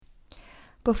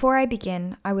Before I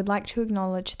begin, I would like to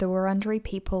acknowledge the Wurundjeri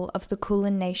people of the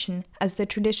Kulin Nation as the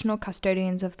traditional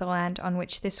custodians of the land on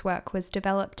which this work was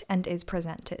developed and is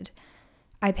presented.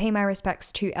 I pay my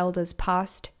respects to elders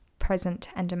past, present,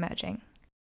 and emerging.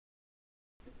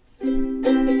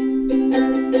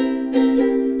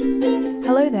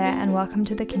 Hello there and welcome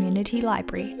to the Community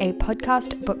Library, a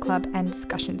podcast, book club, and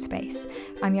discussion space.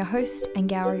 I'm your host,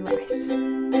 Ngauri Rice.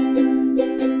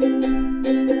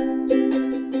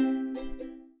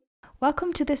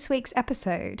 Welcome to this week's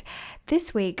episode.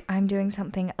 This week I'm doing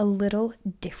something a little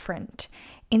different.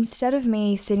 Instead of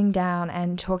me sitting down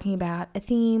and talking about a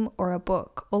theme or a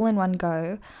book all in one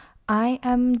go, I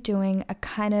am doing a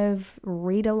kind of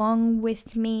read along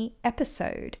with me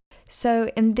episode.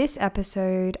 So in this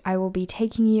episode, I will be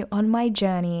taking you on my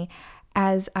journey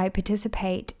as I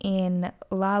participate in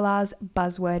Lala's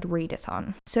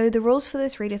Buzzwordathon. So the rules for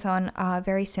this readathon are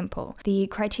very simple. The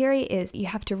criteria is you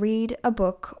have to read a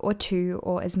book or two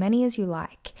or as many as you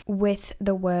like with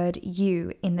the word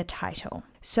you in the title.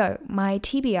 So my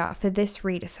TBR for this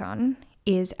readathon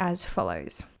is as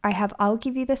follows. I have I'll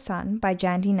Give You the Sun by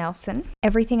Jandy Nelson,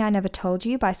 Everything I Never Told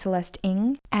You by Celeste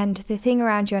Ng, and The Thing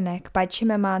Around Your Neck by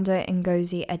Chimamanda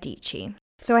Ngozi Adichie.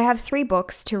 So I have 3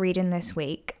 books to read in this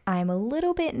week. I'm a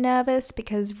little bit nervous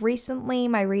because recently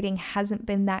my reading hasn't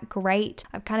been that great.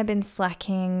 I've kind of been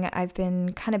slacking. I've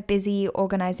been kind of busy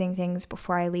organizing things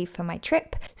before I leave for my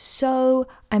trip. So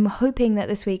I'm hoping that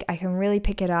this week I can really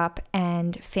pick it up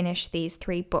and finish these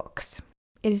 3 books.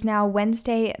 It is now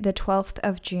Wednesday, the 12th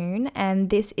of June, and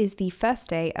this is the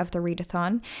first day of the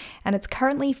readathon, and it's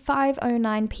currently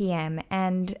 5:09 p.m,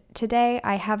 and today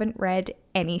I haven't read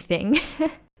anything.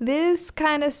 This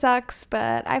kind of sucks,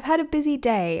 but I've had a busy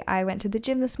day. I went to the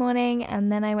gym this morning,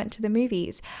 and then I went to the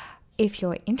movies. If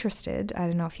you're interested, I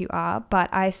don't know if you are,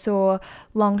 but I saw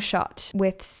Long Shot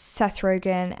with Seth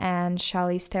Rogen and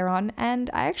Charlize Theron, and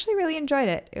I actually really enjoyed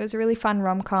it. It was a really fun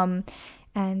rom-com,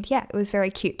 and yeah, it was very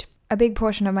cute. A big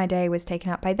portion of my day was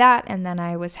taken up by that, and then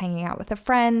I was hanging out with a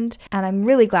friend, and I'm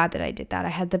really glad that I did that. I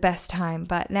had the best time,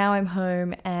 but now I'm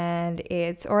home and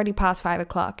it's already past 5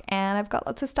 o'clock and I've got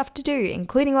lots of stuff to do,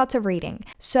 including lots of reading.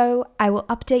 So I will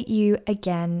update you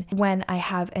again when I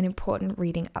have an important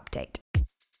reading update.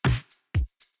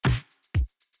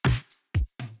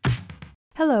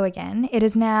 Hello again. It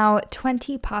is now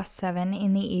 20 past 7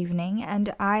 in the evening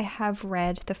and I have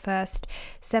read the first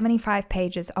 75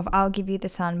 pages of I'll Give You the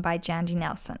Sun by Jandy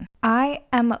Nelson. I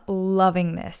am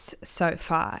loving this so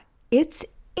far. It's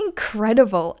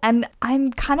incredible and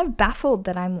I'm kind of baffled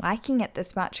that I'm liking it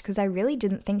this much because I really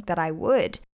didn't think that I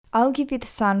would. I'll Give You the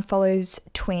Sun follows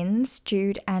twins,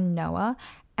 Jude and Noah,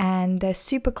 and they're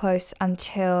super close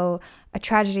until a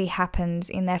tragedy happens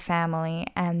in their family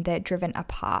and they're driven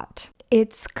apart.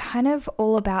 It's kind of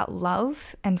all about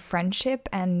love and friendship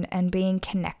and being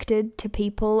connected to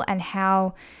people and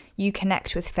how you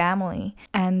connect with family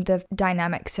and the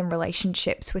dynamics and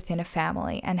relationships within a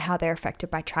family and how they're affected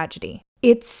by tragedy.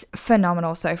 It's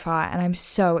phenomenal so far and I'm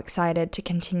so excited to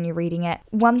continue reading it.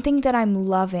 One thing that I'm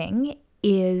loving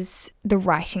is the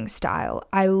writing style.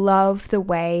 I love the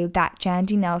way that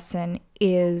Jandy Nelson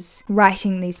is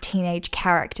writing these teenage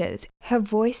characters. Her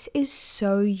voice is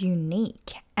so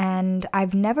unique and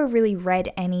I've never really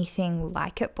read anything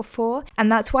like it before,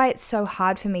 and that's why it's so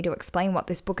hard for me to explain what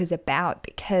this book is about,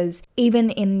 because even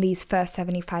in these first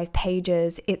 75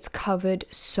 pages it's covered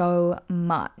so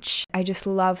much. I just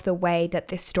love the way that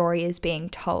this story is being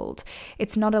told.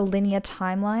 It's not a linear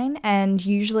timeline and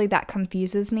usually that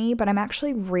confuses me, but I'm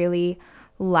actually really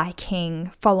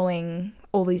liking following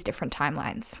all these different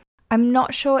timelines. I'm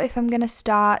not sure if I'm going to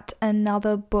start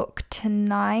another book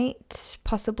tonight,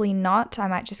 possibly not. I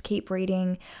might just keep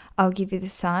reading I'll Give You the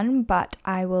Sun, but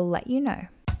I will let you know.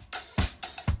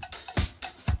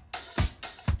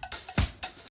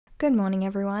 Good morning,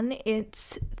 everyone.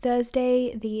 It's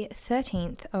Thursday, the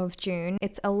 13th of June.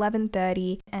 It's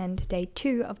 11:30 and day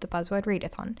 2 of the Buzzword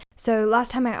Readathon. So last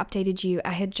time I updated you,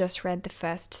 I had just read the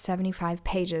first 75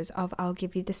 pages of I'll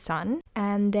Give You the Sun.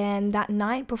 And then that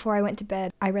night before I went to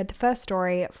bed, I read the first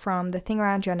story from The Thing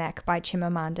Around Your Neck by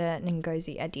Chimamanda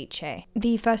Ngozi Adichie.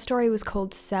 The first story was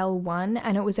called Cell 1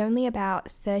 and it was only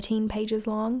about 13 pages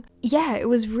long. Yeah, it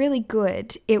was really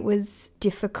good. It was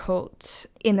difficult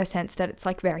in the sense that it's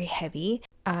like very heavy.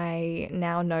 I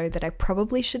now know that I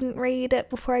probably shouldn't read it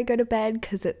before I go to bed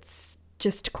because it's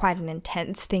just quite an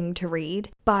intense thing to read.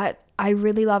 But I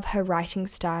really love her writing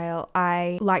style.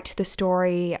 I liked the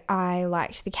story, I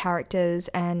liked the characters,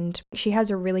 and she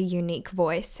has a really unique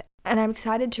voice. and I'm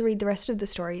excited to read the rest of the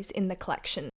stories in the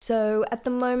collection. So at the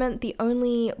moment, the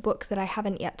only book that I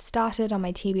haven't yet started on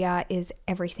my TBR is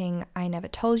Everything I Never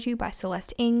Told You by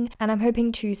Celeste Ng, and I'm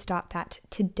hoping to start that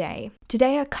today.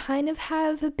 Today I kind of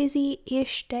have a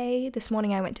busy-ish day. This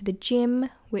morning I went to the gym,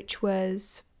 which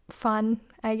was fun,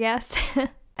 I guess.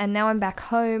 And now I'm back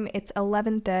home. It's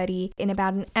 11:30. In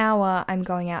about an hour, I'm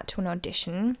going out to an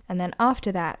audition. And then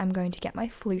after that, I'm going to get my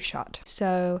flu shot.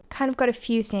 So kind of got a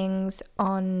few things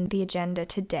on the agenda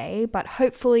today, but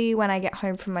hopefully when I get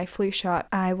home from my flu shot,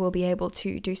 I will be able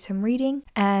to do some reading.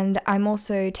 And I'm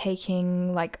also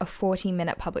taking like a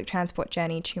 40-minute public transport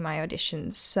journey to my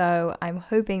auditions. So I'm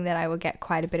hoping that I will get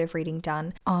quite a bit of reading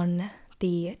done on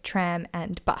the tram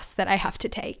and bus that I have to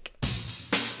take.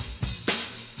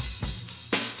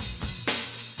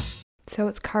 So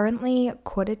it's currently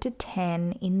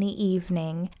 9:45 in the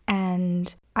evening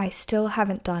and I still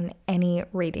haven't done any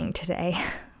reading today.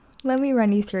 Let me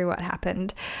run you through what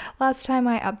happened. Last time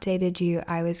I updated you,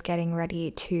 I was getting ready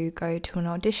to go to an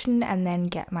audition and then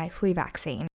get my flu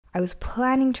vaccine. I was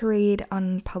planning to read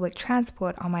on public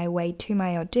transport on my way to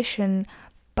my audition,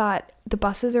 but the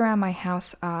buses around my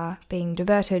house are being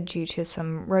diverted due to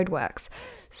some roadworks.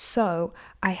 So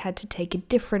I had to take a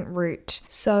different route,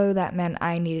 so that meant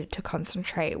I needed to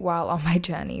concentrate while on my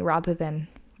journey rather than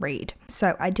read.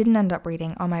 So I didn't end up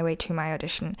reading on my way to my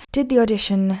audition. Did the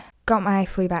audition, got my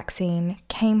flu vaccine,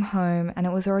 came home, and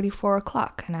it was already 4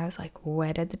 o'clock. And I was like,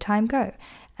 where did the time go?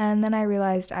 And then I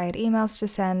realized I had emails to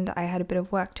send, I had a bit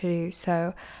of work to do,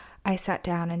 so I sat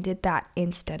down and did that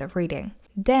instead of reading.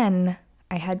 Then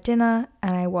I had dinner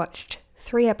and I watched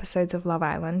 3 episodes of Love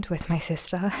Island with my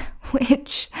sister,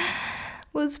 which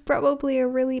was probably a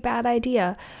really bad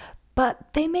idea,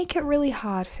 but they make it really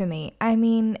hard for me. I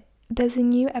mean, there's a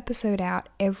new episode out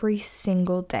every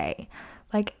single day.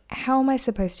 Like, how am I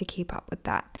supposed to keep up with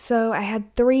that? So I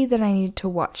had 3 that I needed to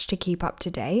watch to keep up to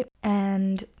date,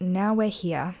 and now we're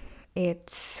here.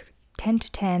 It's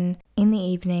 10:10 in the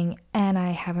evening and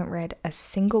I haven't read a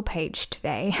single page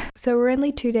today. So we're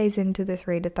only 2 days into this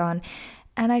readathon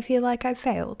and I feel like I've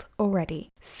failed already.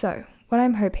 So what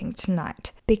I'm hoping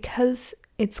tonight, because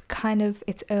it's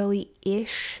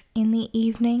early-ish in the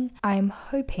evening, I'm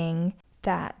hoping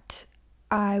that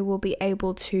I will be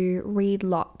able to read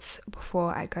lots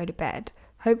before I go to bed.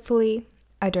 Hopefully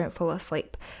I don't fall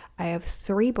asleep. I have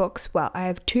 3 books, well, I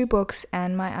have 2 books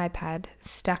and my iPad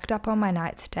stacked up on my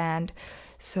nightstand.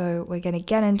 So we're going to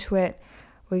get into it,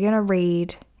 we're going to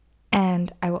read,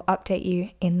 and I will update you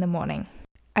in the morning.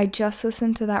 I just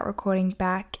listened to that recording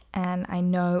back and I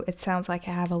know it sounds like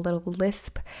I have a little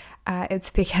lisp. It's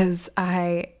because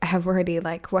I have already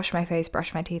washed my face,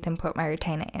 brushed my teeth and put my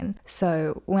retainer in.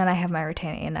 So when I have my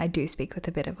retainer in, I do speak with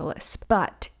a bit of a lisp.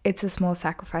 But it's a small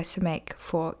sacrifice to make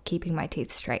for keeping my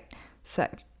teeth straight. So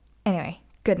anyway,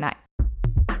 good night.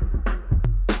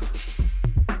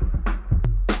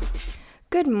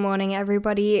 Good morning,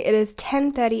 everybody. It is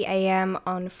 10:30 a.m.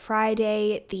 on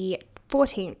Friday, the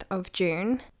 14th of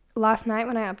June. Last night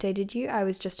when I updated you, I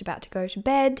was just about to go to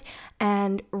bed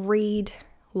and read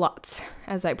lots,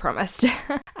 as I promised.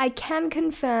 I can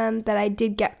confirm that I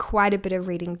did get quite a bit of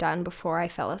reading done before I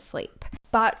fell asleep.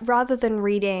 But rather than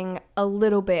reading a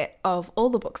little bit of all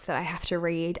the books that I have to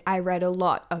read, I read a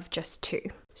lot of just 2.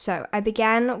 So I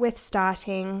began with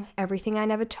starting Everything I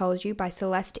Never Told You by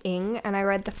Celeste Ng, and I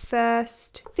read the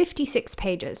first 56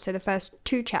 pages, so the first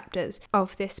 2 chapters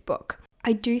of this book.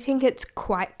 I do think it's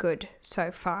quite good so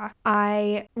far.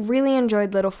 I really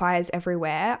enjoyed Little Fires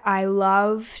Everywhere. I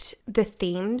loved the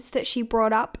themes that she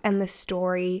brought up and the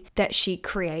story that she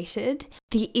created.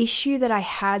 The issue that I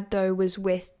had, though, was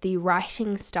with the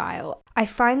writing style. I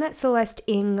find that Celeste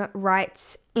Ng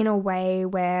writes in a way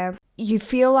where you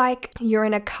feel like you're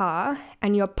in a car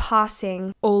and you're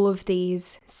passing all of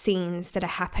these scenes that are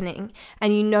happening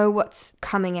and you know what's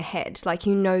coming ahead, like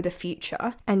you know the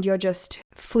future, and you're just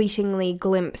fleetingly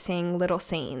glimpsing little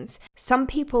scenes. Some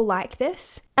people like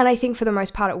this, and I think for the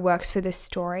most part it works for this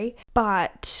story,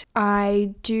 but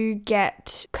I do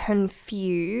get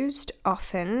confused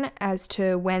often as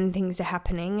to when things are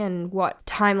happening and what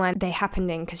timeline they happened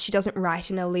in, because she doesn't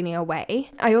write in a linear way.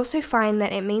 I also find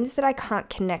that it means that I can't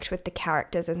connect with the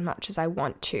characters as much as I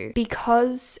want to,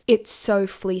 because it's so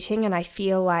fleeting and I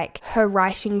feel like her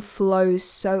writing flows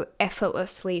so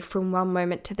effortlessly from one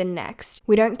moment to the next.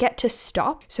 We don't get to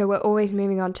stop, so we're always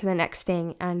moving on to the next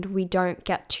thing, and we don't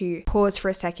get to pause for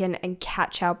a second and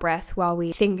catch our breath while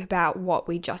we think about what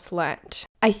we just learnt.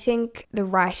 I think the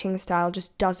writing style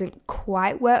just doesn't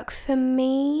quite work for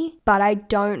me, but I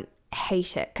don't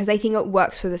hate it because I think it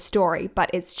works for the story, but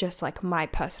it's just like my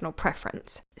personal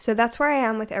preference. So that's where I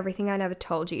am with Everything I Never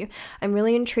Told You. I'm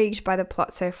really intrigued by the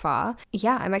plot so far.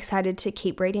 Yeah, I'm excited to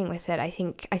keep reading with it. I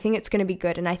think it's going to be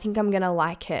good, and I think I'm going to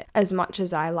like it as much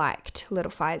as I liked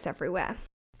Little Fires Everywhere.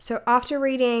 So after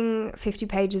reading 50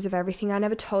 pages of Everything I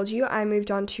Never Told You, I moved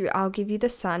on to I'll Give You the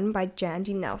Sun by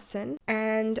Jandy Nelson.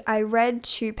 And I read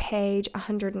to page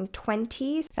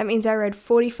 120. That means I read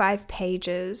 45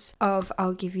 pages of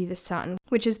I'll Give You the Sun,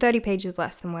 which is 30 pages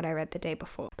less than what I read the day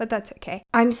before. But that's okay.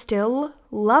 I'm still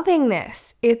loving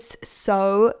this. It's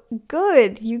so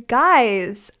good, you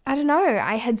guys. I don't know.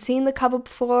 I had seen the cover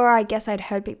before. I guess I'd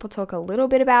heard people talk a little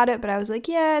bit about it, but I was like,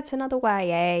 yeah, it's another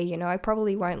YA. I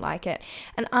probably won't like it.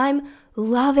 And I'm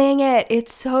loving it.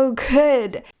 It's so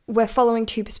good. We're following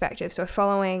two perspectives. We're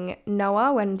following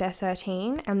Noah when they're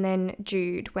 13 and then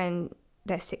Jude when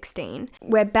they're 16.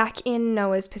 We're back in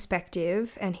Noah's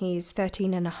perspective, and he's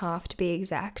 13 and a half to be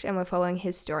exact, and we're following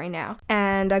his story now.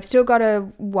 And I've still got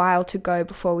a while to go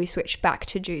before we switch back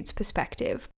to Jude's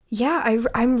perspective. Yeah,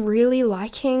 I'm really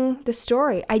liking the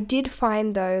story. I did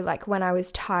find though, like when I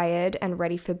was tired and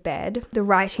ready for bed, the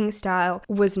writing style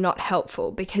was not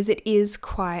helpful because it is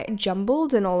quite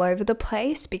jumbled and all over the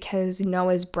place because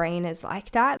Noah's brain is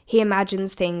like that. He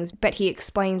imagines things, but he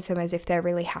explains them as if they're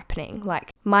really happening.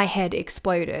 Like, my head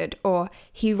exploded, or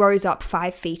he rose up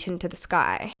 5 feet into the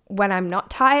sky. When I'm not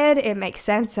tired, it makes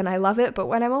sense and I love it, but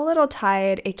when I'm a little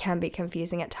tired, it can be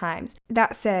confusing at times.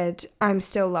 That said, I'm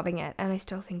still loving it and I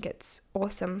still think it's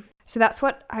awesome. So that's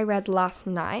what I read last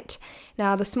night.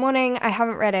 Now this morning, I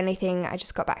haven't read anything. I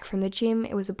just got back from the gym.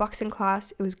 It was a boxing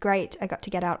class. It was great. I got to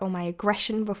get out all my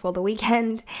aggression before the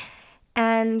weekend.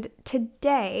 And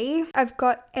today, I've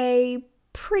got a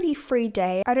pretty free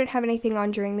day. I don't have anything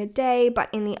on during the day, but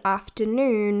in the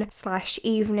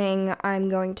afternoon/evening, I'm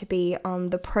going to be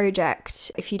on the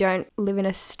project. If you don't live in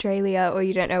Australia or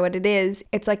you don't know what it is,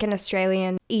 it's like an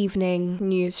Australian evening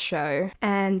news show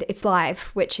and it's live,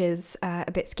 which is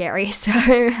a bit scary. So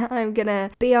I'm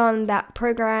gonna be on that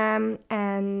program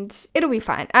and it'll be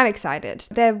fine. I'm excited.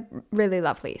 They're really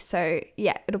lovely. So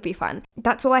yeah, it'll be fun.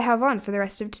 That's all I have on for the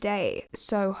rest of today.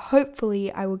 So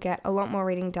hopefully I will get a lot more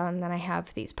reading done than I have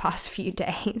these past few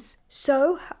days.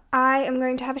 So I am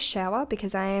going to have a shower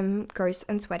because I am gross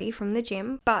and sweaty from the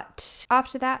gym, but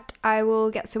after that I will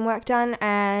get some work done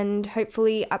and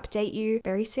hopefully update you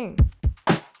very soon.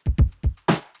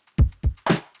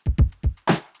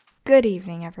 Good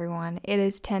evening, everyone. It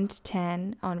is 10 to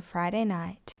 10 on Friday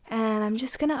night, and I'm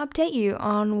just going to update you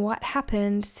on what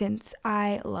happened since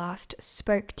I last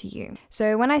spoke to you.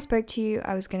 So when I spoke to you,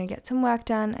 I was going to get some work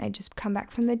done. I just come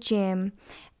back from the gym,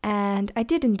 and I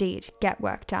did indeed get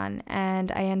work done,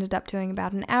 and I ended up doing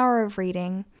about an hour of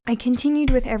reading. I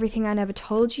continued with Everything I Never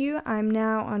Told You. I'm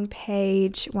now on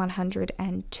page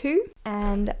 102,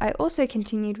 and I also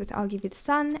continued with I'll Give You the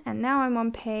Sun, and now I'm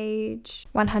on page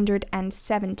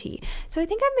 170. So I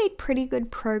think I've made pretty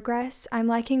good progress. I'm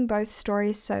liking both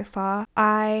stories so far.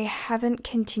 I haven't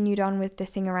continued on with The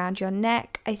Thing Around Your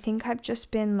Neck. I think I've just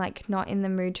been not in the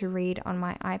mood to read on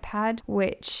my iPad,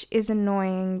 which is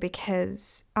annoying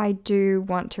because I do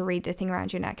want to read The Thing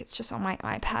Around Your Neck. It's just on my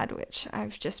iPad, which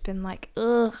I've just been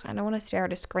ugh, I don't want to stare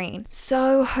at a screen.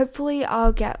 So hopefully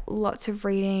I'll get lots of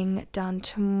reading done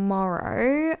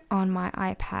tomorrow on my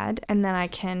iPad, and then I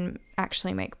can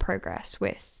actually make progress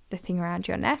with The Thing Around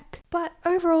Your Neck. But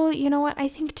overall, you know what? I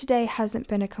think today hasn't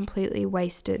been a completely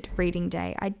wasted reading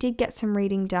day. I did get some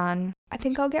reading done. I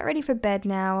think I'll get ready for bed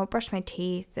now. I'll brush my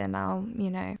teeth and I'll,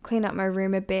 clean up my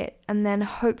room a bit. And then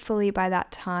hopefully by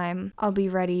that time, I'll be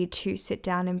ready to sit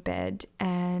down in bed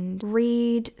and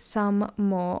read some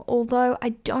more. Although I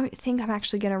don't think I'm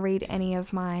actually going to read any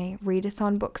of my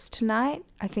readathon books tonight.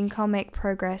 I think I'll make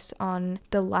progress on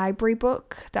the library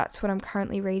book. That's what I'm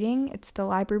currently reading. It's the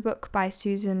library book by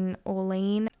Susan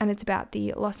Orlean, and it's about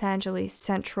the Los Angeles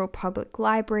Central Public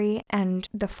Library and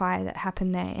the fire that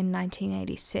happened there in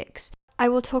 1986. I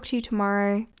will talk to you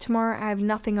tomorrow. Tomorrow I have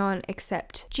nothing on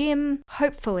except gym.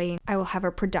 Hopefully I will have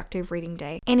a productive reading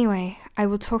day. Anyway, I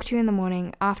will talk to you in the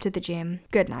morning after the gym.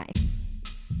 Good night.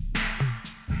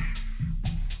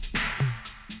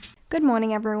 Good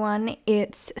morning, everyone.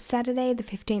 It's Saturday, the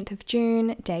 15th of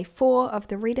June, day 4 of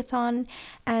the readathon,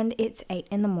 and it's 8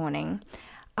 in the morning.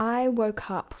 I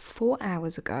woke up 4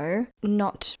 hours ago,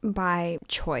 not by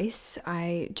choice.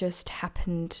 I just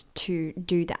happened to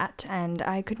do that and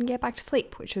I couldn't get back to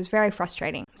sleep, which was very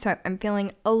frustrating. So I'm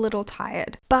feeling a little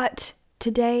tired, but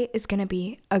Today is going to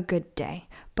be a good day.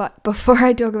 But before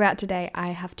I talk about today, I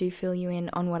have to fill you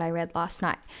in on what I read last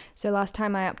night. So last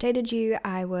time I updated you,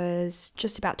 I was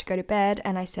just about to go to bed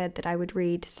and I said that I would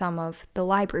read some of The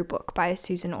Library Book by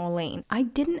Susan Orlean. I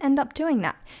didn't end up doing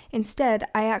that. Instead,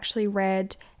 I actually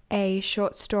read a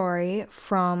short story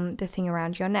from The Thing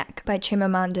Around Your Neck by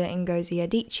Chimamanda Ngozi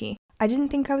Adichie. I didn't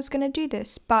think I was going to do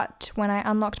this, but when I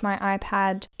unlocked my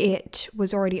iPad, it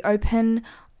was already open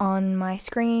on my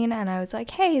screen and I was like,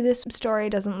 hey, this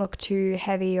story doesn't look too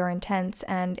heavy or intense,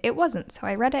 and it wasn't. So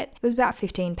I read it. It was about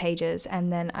 15 pages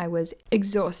and then I was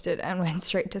exhausted and went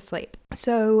straight to sleep.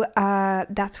 So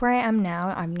that's where I am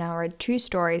now. I've now read 2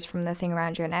 stories from The Thing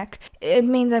Around Your Neck. It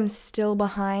means I'm still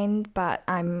behind, but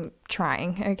I'm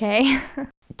trying, okay?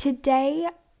 Today,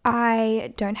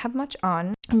 I don't have much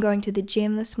on. I'm going to the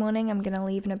gym this morning. I'm going to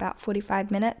leave in about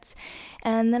 45 minutes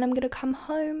and then I'm going to come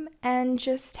home and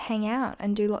just hang out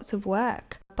and do lots of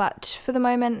work. But for the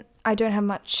moment, I don't have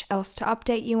much else to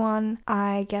update you on.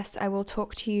 I guess I will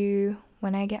talk to you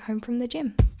when I get home from the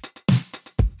gym.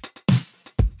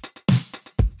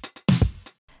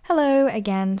 Hello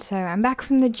again. So I'm back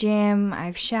from the gym.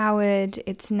 I've showered.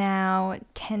 It's now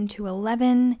 10 to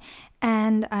 11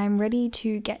 and I'm ready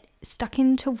to get stuck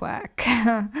into work.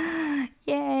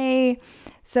 Yay!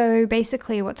 So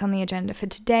basically what's on the agenda for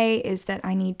today is that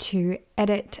I need to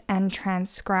edit and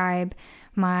transcribe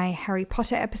my Harry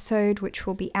Potter episode, which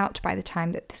will be out by the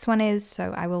time that this one is,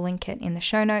 so I will link it in the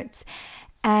show notes.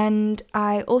 And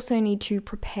I also need to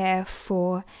prepare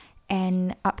for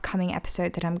an upcoming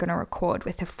episode that I'm going to record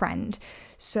with a friend.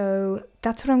 So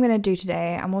that's what I'm going to do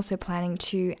today. I'm also planning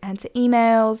to answer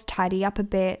emails, tidy up a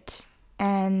bit,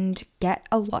 and get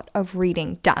a lot of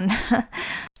reading done.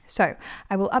 So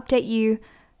I will update you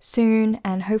soon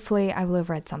and hopefully I will have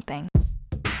read something.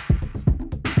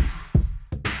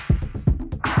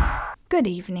 Good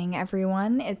evening,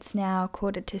 everyone. It's now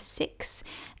 6:15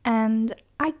 and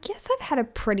I guess I've had a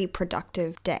pretty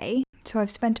productive day. So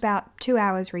I've spent about 2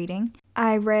 hours reading.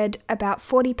 I read about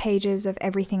 40 pages of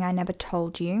Everything I Never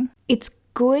Told You. It's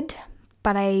good,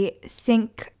 but I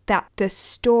think that the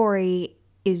story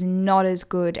is not as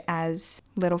good as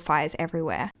Little Fires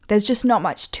Everywhere. There's just not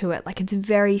much to it. Like, it's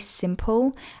very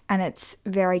simple and it's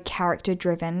very character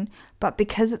driven, but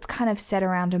because it's kind of set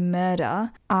around a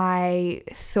murder, I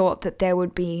thought that there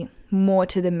would be more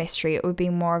to the mystery. It would be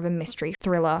more of a mystery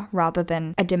thriller rather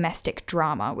than a domestic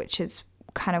drama, which is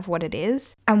kind of what it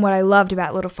is. And what I loved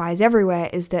about Little Fires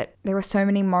Everywhere is that there were so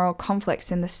many moral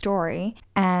conflicts in the story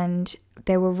and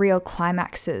there were real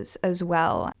climaxes as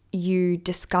well. You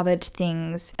discovered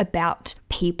things about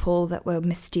people that were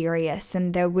mysterious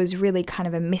and there was really kind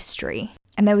of a mystery.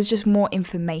 And there was just more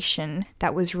information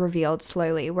that was revealed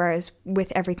slowly. Whereas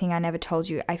with Everything I Never Told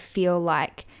You, I feel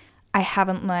like I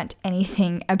haven't learnt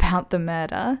anything about the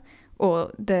murder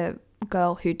or the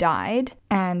girl who died,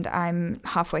 and I'm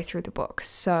halfway through the book,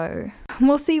 so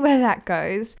we'll see where that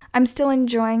goes. I'm still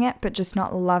enjoying it, but just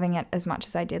not loving it as much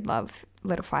as I did love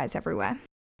Little Fires Everywhere.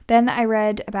 Then I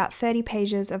read about 30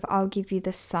 pages of I'll Give You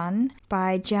the Sun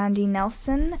by Jandy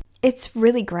Nelson. It's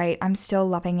really great. I'm still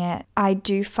loving it. I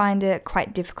do find it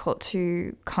quite difficult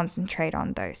to concentrate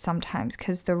on though sometimes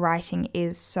because the writing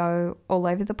is so all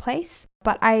over the place,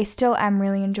 but I still am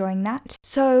really enjoying that.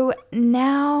 So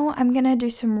now I'm going to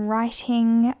do some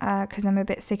writing because I'm a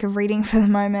bit sick of reading for the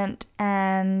moment,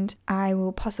 and I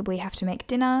will possibly have to make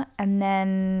dinner and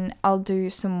then I'll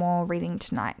do some more reading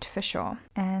tonight for sure.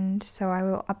 And so I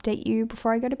will update you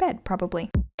before I go to bed probably.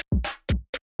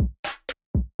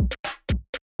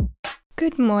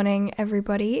 Good morning,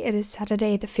 everybody. It is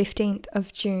Saturday the 15th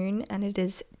of June and it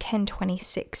is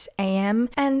 10:26 a.m.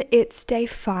 and it's day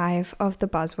 5 of the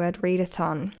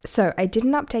Buzzwordathon. So I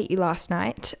didn't update you last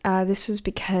night. This was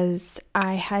because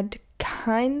I had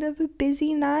kind of a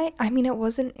busy night. I mean, it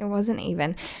wasn't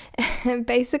even.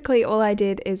 Basically, all I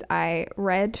did is I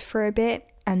read for a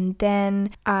bit and then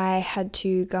I had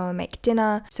to go and make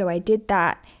dinner. So I did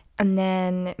that, and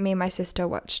then me and my sister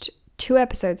watched 2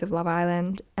 episodes of Love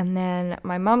Island, and then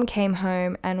my mum came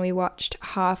home and we watched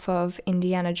half of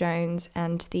Indiana Jones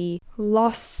and the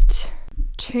Lost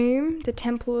Tomb, the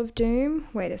Temple of Doom.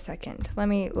 Wait a second, let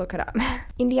me look it up.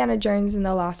 Indiana Jones and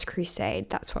the Last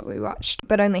Crusade, that's what we watched,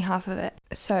 but only half of it.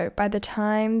 So by the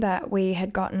time that we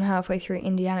had gotten halfway through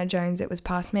Indiana Jones, it was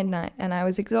past midnight and I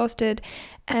was exhausted,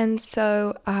 and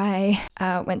so I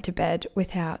went to bed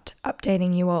without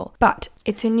updating you all. But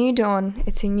it's a new dawn,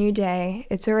 it's a new day,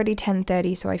 it's already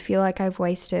 10:30, so I feel like I've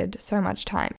wasted so much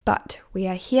time. But we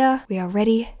are here, we are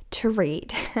ready to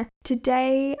read.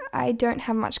 Today, I don't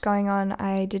have much going on.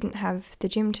 I didn't have the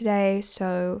gym today,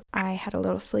 so I had a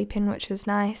little sleep in, which was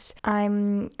nice.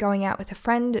 I'm going out with a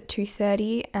friend at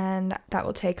 2:30, and that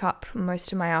will take up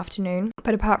most of my afternoon.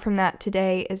 But apart from that,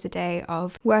 today is a day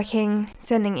of working,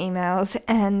 sending emails,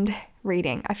 and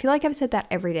reading. I feel like I've said that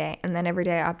every day, and then every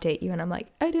day I update you and I'm like,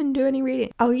 I didn't do any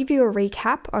reading. I'll give you a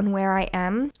recap on where I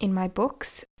am in my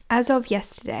books. As of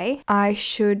yesterday, I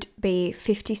should be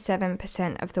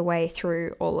 57% of the way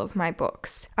through all of my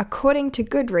books. According to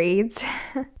Goodreads,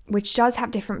 which does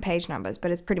have different page numbers,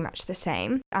 but is pretty much the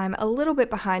same, I'm a little bit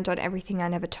behind on Everything I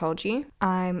Never Told You.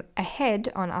 I'm ahead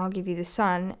on I'll Give You the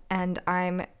Sun, and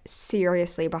I'm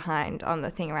seriously behind on The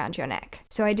Thing Around Your Neck.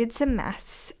 So I did some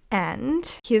maths,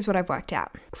 and here's what I've worked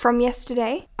out. From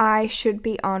yesterday, I should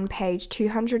be on page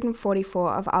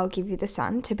 244 of I'll Give You the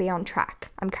Sun to be on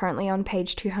track. I'm currently on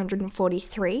page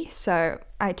 243, so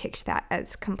I ticked that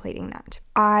as completing that.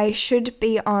 I should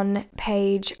be on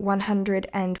page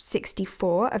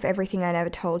 164 of Everything I Never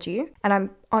Told You, and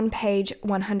I'm on page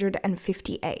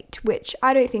 158, which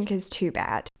I don't think is too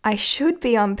bad. I should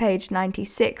be on page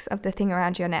 96 of The Thing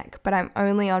Around Your Neck, but I'm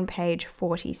only on page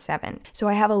 47, so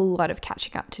I have a lot of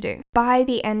catching up to do. By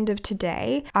the end of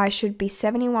today, I should be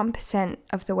 71%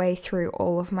 of the way through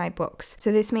all of my books.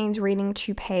 So this means reading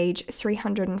to page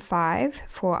 305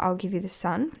 for I'll Give You the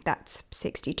Sun, that's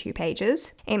 62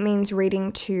 pages. It means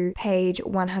reading to page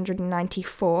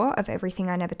 194 of Everything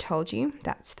I Never Told You,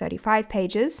 that's 35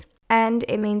 pages. And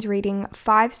it means reading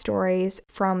 5 stories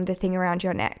from The Thing Around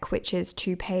Your Neck, which is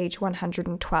to page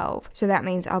 112. So that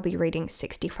means I'll be reading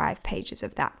 65 pages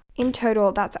of that. In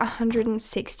total, that's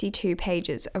 162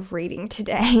 pages of reading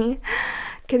today.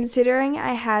 Considering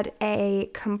I had a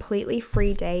completely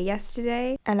free day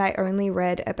yesterday and I only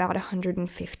read about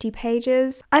 150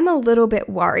 pages, I'm a little bit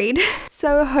worried.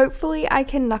 So hopefully I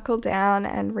can knuckle down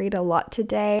and read a lot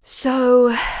today.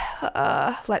 So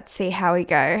let's see how we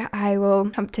go. I will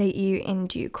update you in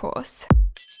due course.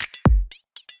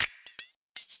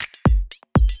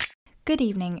 Good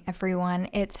evening, everyone.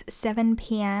 It's 7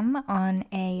 p.m. on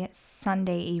a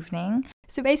Sunday evening.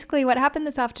 So basically what happened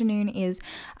this afternoon is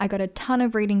I got a ton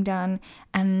of reading done,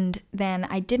 and then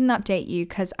I didn't update you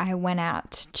because I went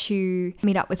out to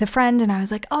meet up with a friend, and I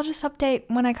was like, I'll just update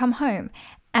when I come home.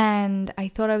 And I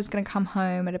thought I was going to come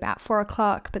home at about 4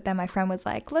 o'clock, but then my friend was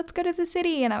like, let's go to the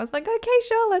city. And I was like, okay,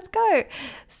 sure, let's go.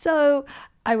 So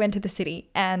I went to the city,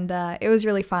 and it was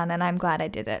really fun, and I'm glad I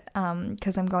did it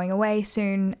because I'm going away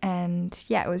soon, and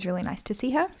yeah, it was really nice to see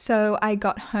her. So I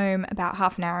got home about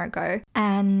half an hour ago,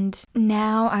 and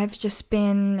now I've just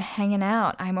been hanging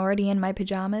out. I'm already in my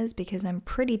pajamas because I'm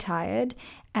pretty tired,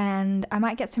 and I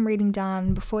might get some reading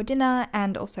done before dinner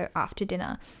and also after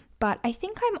dinner. But I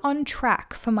think I'm on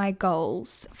track for my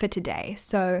goals for today,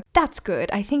 so that's good.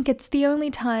 I think it's the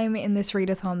only time in this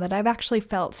readathon that I've actually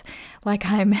felt like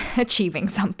I'm achieving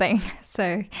something,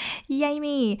 so yay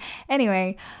me.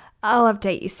 Anyway, I'll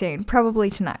update you soon, probably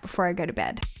tonight before I go to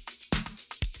bed.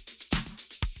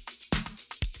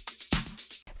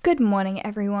 Good morning,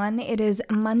 everyone. It is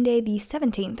Monday the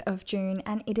 17th of June,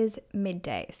 and it is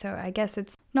midday, so I guess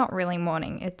it's not really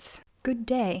morning, it's good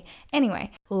day. Anyway,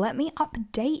 let me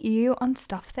update you on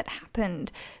stuff that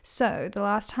happened. So the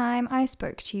last time I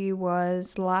spoke to you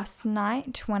was last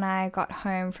night when I got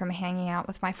home from hanging out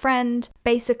with my friend.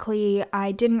 Basically,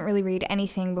 I didn't really read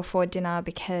anything before dinner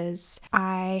because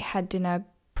I had dinner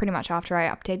pretty much after I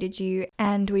updated you,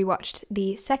 and we watched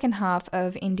the second half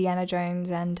of Indiana Jones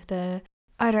and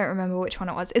I don't remember which one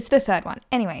it was. It's the third one.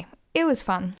 Anyway, it was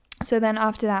fun. So then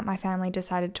after that, my family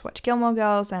decided to watch Gilmore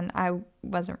Girls, and I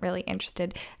wasn't really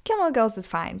interested. Gilmore Girls is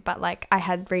fine, but I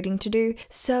had reading to do.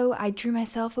 So I drew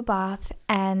myself a bath,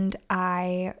 and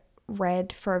I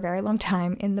read for a very long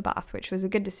time in the bath, which was a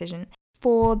good decision.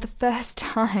 For the first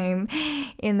time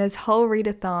in this whole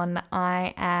readathon,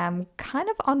 I am kind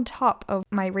of on top of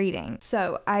my reading.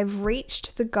 So I've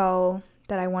reached the goal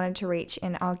that I wanted to reach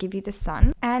in I'll Give You the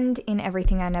Sun and in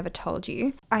Everything I Never Told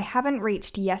You. I haven't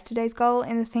reached yesterday's goal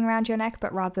in The Thing Around Your Neck,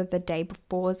 but rather the day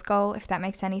before's goal, if that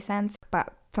makes any sense.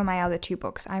 But for my other 2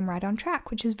 books, I'm right on track,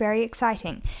 which is very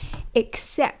exciting,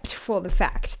 except for the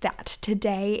fact that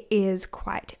today is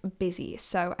quite busy.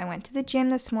 So I went to the gym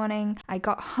this morning, I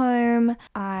got home,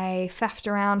 I faffed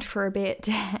around for a bit,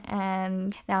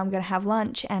 and now I'm going to have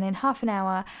lunch, and in half an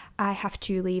hour I have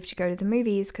to leave to go to the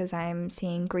movies because I'm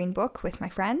seeing Green Book with my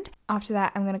friend. After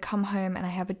that, I'm going to come home and I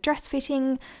have a dress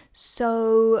fitting,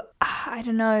 so I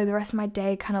don't know, the rest of my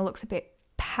day kind of looks a bit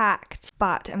packed,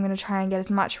 but I'm going to try and get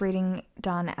as much reading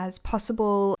done as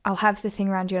possible. I'll have The Thing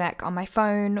Around Your Neck on my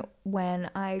phone when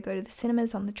I go to the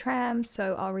cinemas on the tram,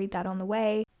 so I'll read that on the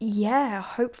way. yeah,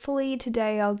 hopefully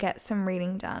today I'll get some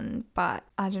reading done, but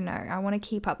I don't know. I want to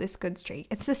keep up this good streak.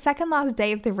 It's the second last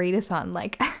day of the readathon.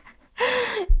 Like,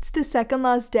 it's the second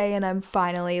last day and I'm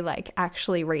finally like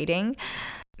actually reading.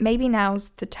 Maybe now's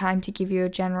the time to give you a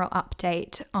general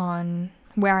update on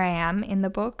where I am in the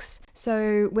books.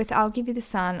 So with I'll Give You the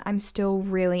Sun, I'm still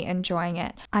really enjoying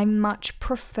it. I much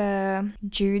prefer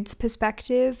Jude's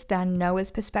perspective than Noah's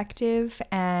perspective,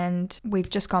 and we've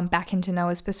just gone back into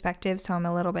Noah's perspective, so I'm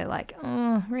a little bit like,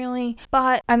 oh, really?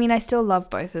 But I mean, I still love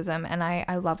both of them, and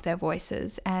I love their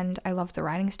voices, and I love the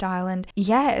writing style, and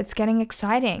yeah, it's getting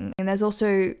exciting. And there's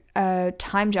also a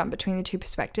time jump between the two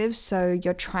perspectives, so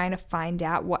you're trying to find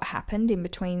out what happened in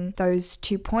between those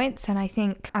 2 points, and I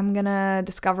think I'm gonna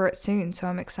discover it soon, so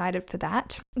I'm excited for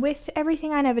that. With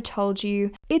Everything I Never Told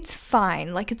You, it's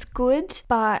fine, like it's good,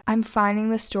 but I'm finding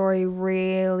the story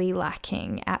really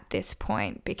lacking at this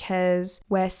point because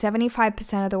we're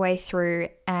 75% of the way through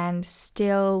and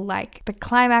still like the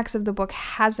climax of the book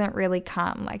hasn't really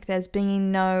come. Like there's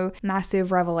been no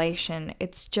massive revelation.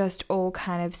 It's just all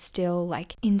kind of still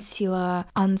like insular,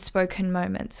 unspoken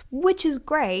moments, which is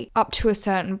great up to a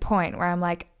certain point where I'm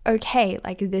like, okay,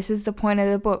 like this is the point of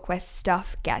the book where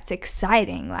stuff gets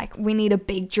exciting. Like we need a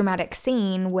big dramatic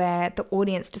scene where the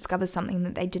audience discovers something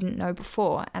that they didn't know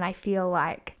before. And I feel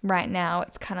like right now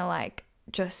it's kind of like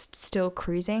just still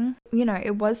cruising. You know,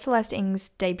 it was Celeste Ng's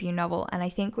debut novel, and I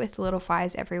think with Little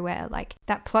Fires Everywhere, like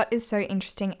that plot is so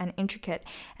interesting and intricate.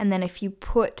 And then if you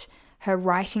put her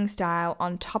writing style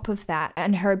on top of that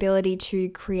and her ability to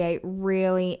create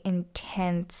really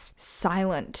intense,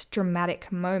 silent,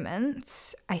 dramatic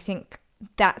moments, I think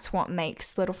that's what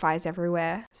makes Little Fires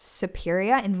Everywhere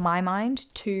superior in my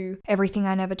mind to Everything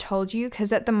I Never Told You,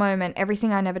 because at the moment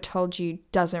Everything I Never Told You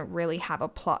doesn't really have a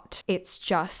plot. It's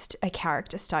just a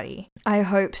character study. I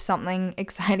hope something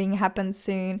exciting happens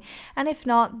soon, and if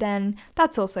not, then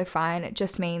that's also fine. It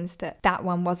just means that that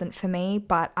one wasn't for me,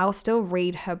 but I'll still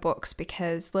read her books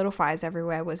because Little Fires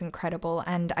Everywhere was incredible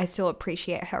and I still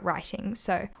appreciate her writing,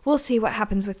 so we'll see what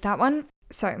happens with that one.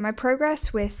 So my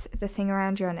progress with The Thing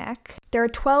Around Your Neck. There are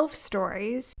 12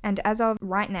 stories, and as of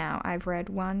right now, I've read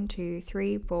 1, 2,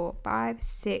 3, 4, 5,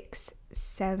 6,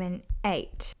 7,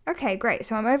 8. Okay, great.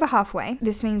 So I'm over halfway.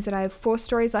 This means that I have 4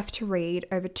 stories left to read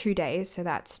over 2 days. So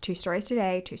that's 2 stories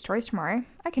today, 2 stories tomorrow.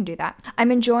 I can do that.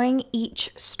 I'm enjoying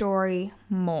each story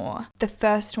more. The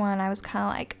first one, I was kind of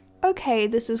like, okay,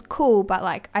 this is cool, but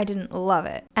like I didn't love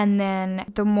it. And then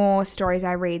the more stories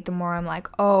I read, the more I'm like,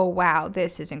 oh wow,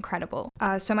 this is incredible.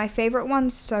 So my favorite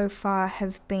ones so far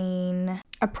have been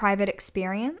A Private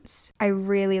Experience. I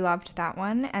really loved that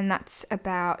one, and that's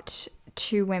about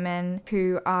 2 women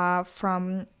who are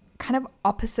from kind of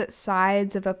opposite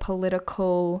sides of a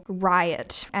political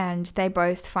riot, and they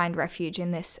both find refuge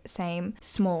in this same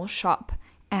small shop.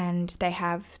 And they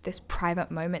have this private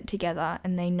moment together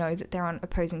and they know that they're on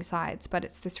opposing sides, but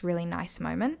it's this really nice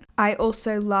moment. I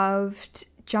also loved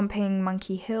Jumping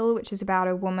Monkey Hill, which is about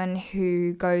a woman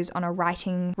who goes on a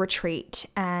writing retreat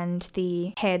and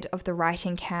the head of the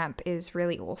writing camp is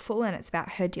really awful, and it's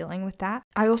about her dealing with that.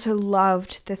 I also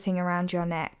loved The Thing Around Your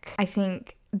Neck. I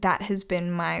think that has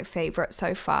been my favorite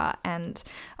so far, and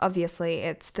obviously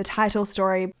it's the title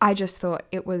story. I just thought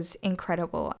it was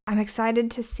incredible. I'm excited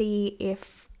to see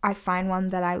if I find one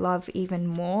that I love even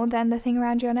more than The Thing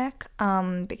Around Your Neck,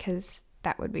 because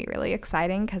that would be really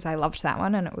exciting because I loved that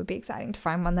one, and it would be exciting to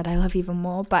find one that I love even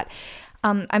more. But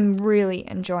I'm really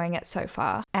enjoying it so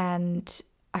far and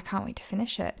I can't wait to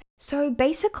finish it. So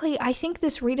basically, I think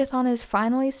this readathon is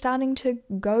finally starting to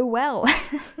go well.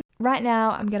 Right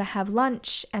now, I'm going to have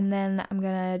lunch and then I'm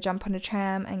going to jump on a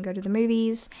tram and go to the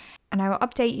movies. And I will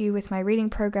update you with my reading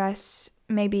progress,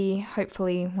 maybe,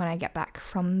 hopefully, when I get back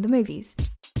from the movies.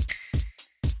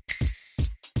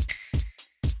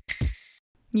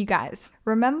 You guys,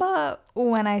 remember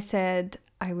when I said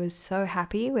I was so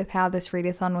happy with how this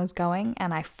readathon was going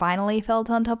and I finally felt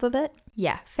on top of it?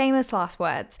 Yeah, famous last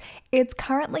words. It's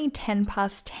currently 10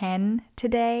 past 10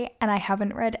 today and I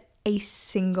haven't read a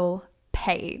single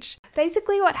page.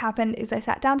 Basically what happened is I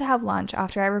sat down to have lunch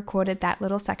after I recorded that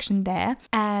little section there,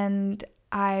 and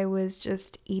I was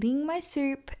just eating my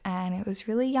soup and it was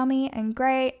really yummy and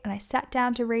great, and I sat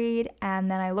down to read, and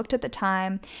then I looked at the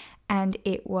time and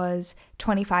it was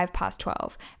 25 past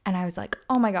 12 and I was like,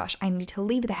 oh my gosh, I need to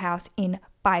leave the house in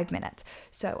 5 minutes.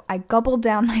 So I gobbled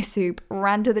down my soup,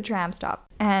 ran to the tram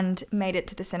stop and made it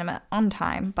to the cinema on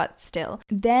time, but still.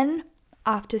 Then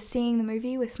After seeing the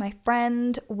movie with my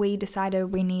friend, we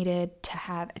decided we needed to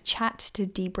have a chat to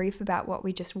debrief about what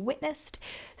we just witnessed.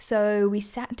 So we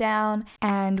sat down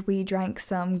and we drank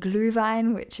some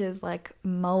Glühwein, which is like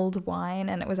mulled wine,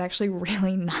 and it was actually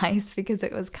really nice because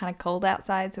it was kind of cold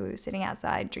outside, so we were sitting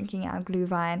outside drinking our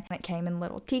Glühwein, and it came in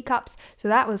little teacups, so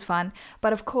that was fun.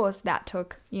 But of course that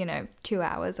took 2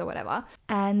 hours or whatever.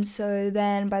 And so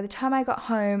then by the time I got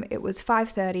home, it was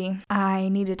 5:30. I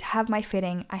needed to have my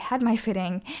fitting. I had my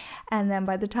fitting, and then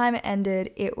by the time it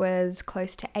ended, it was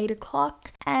close to 8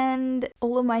 o'clock, and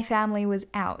all of my family was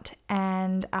out,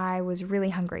 and I was really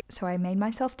hungry. So I made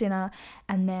myself dinner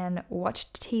and then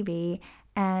watched TV,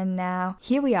 and now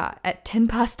here we are at 10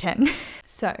 past 10.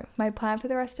 So my plan for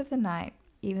the rest of the night,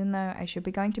 even though I should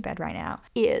be going to bed right now,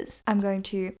 is I'm going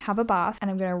to have a bath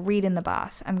and I'm going to read in the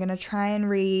bath. I'm going to try and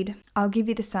read I'll Give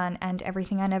You the Sun and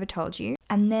Everything I Never Told You.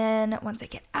 And then once I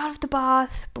get out of the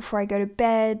bath, before I go to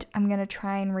bed, I'm going to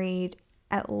try and read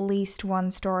at least one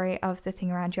story of The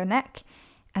Thing Around Your Neck.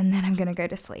 And then I'm going to go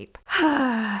to sleep.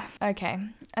 Okay,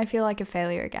 I feel like a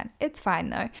failure again. It's fine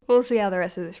though. We'll see how the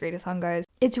rest of this readathon goes.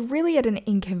 It's really at an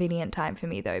inconvenient time for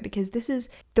me though, because this is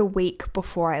the week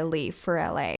before I leave for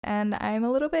LA, and I'm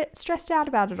a little bit stressed out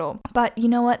about it all. But you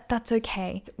know what? That's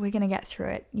okay. We're going to get through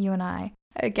it, you and I.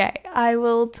 Okay, I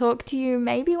will talk to you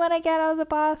maybe when I get out of the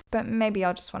bath, but maybe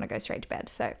I'll just want to go straight to bed.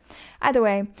 So either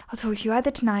way, I'll talk to you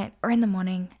either tonight or in the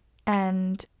morning,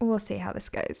 and we'll see how this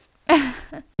goes.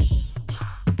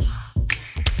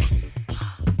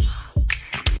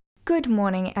 Good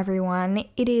morning, everyone.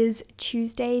 It is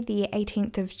Tuesday, the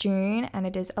 18th of June, and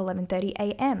it is 11:30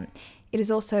 a.m. It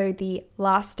is also the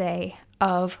last day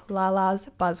of Lala's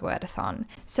Buzzwordathon.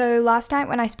 So last night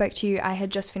when I spoke to you, I had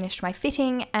just finished my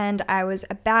fitting and I was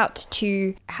about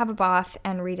to have a bath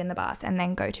and read in the bath and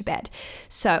then go to bed.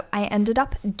 So I ended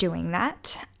up doing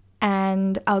that,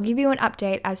 and I'll give you an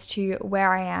update as to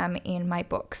where I am in my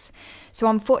books. So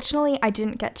unfortunately, I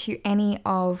didn't get to any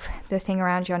of The Thing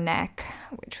Around Your Neck,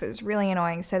 which was really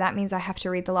annoying. So that means I have to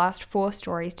read the last 4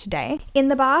 stories today. In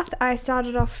the bath, I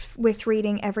started off with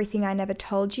reading Everything I Never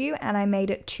Told You, and I made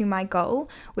it to my goal,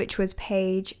 which was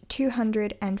page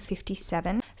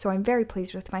 257. So I'm very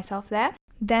pleased with myself there.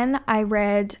 Then I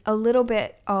read a little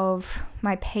bit of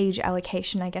my page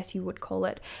allocation, I guess you would call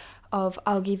it, of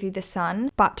I'll Give You the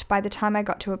Sun, but by the time I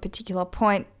got to a particular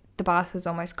point, the bath was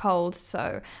almost cold,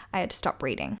 so I had to stop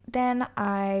reading. Then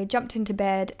I jumped into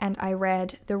bed and I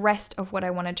read the rest of what I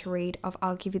wanted to read of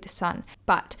I'll Give You the Sun.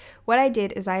 But what I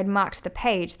did is I had marked the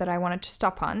page that I wanted to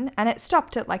stop on, and it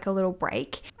stopped at like a little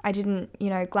break. I didn't,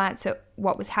 glance at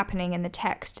what was happening in the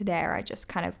text there. I just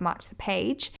kind of marked the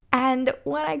page. And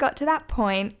when I got to that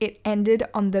point, it ended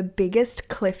on the biggest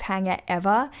cliffhanger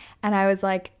ever, and I was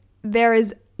like, there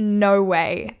is no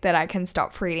way that I can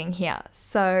stop reading here.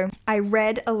 So I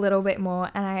read a little bit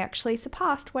more and I actually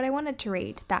surpassed what I wanted to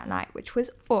read that night, which was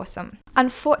awesome.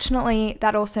 Unfortunately,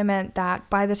 that also meant that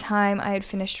by the time I had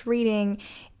finished reading,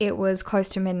 it was close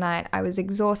to midnight. I was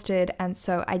exhausted, and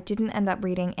so I didn't end up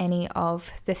reading any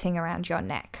of The Thing Around Your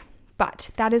Neck. But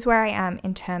that is where I am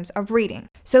in terms of reading.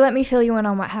 So let me fill you in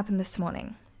on what happened this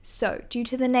morning. So, due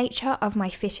to the nature of my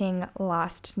fitting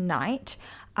last night,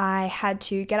 I had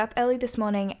to get up early this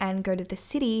morning and go to the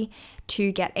city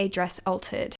to get a dress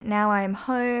altered. Now I'm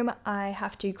home, I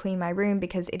have to clean my room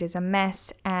because it is a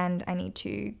mess and I need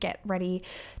to get ready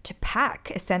to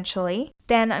pack, essentially.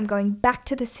 Then I'm going back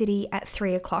to the city at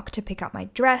 3 o'clock to pick up my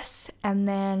dress, and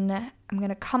then I'm going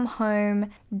to come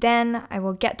home, then I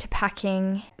will get to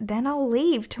packing, then I'll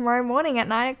leave tomorrow morning at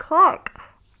 9 o'clock.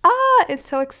 It's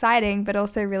so exciting, but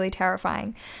also really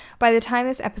terrifying. By the time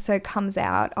this episode comes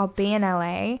out, I'll be in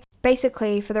LA.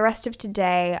 Basically, for the rest of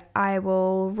today, I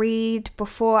will read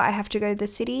before I have to go to the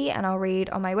city, and I'll read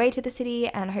on my way to the city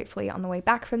and hopefully on the way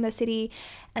back from the city.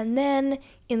 And then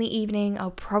in the evening,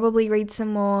 I'll probably read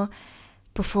some more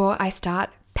before I start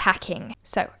packing.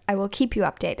 So I will keep you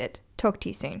updated. Talk to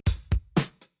you soon.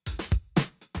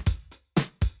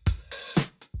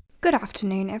 Good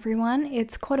afternoon, everyone.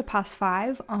 It's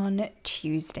 5:15 on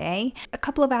Tuesday. A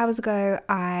couple of hours ago,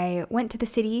 I went to the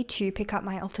city to pick up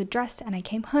my altered dress and I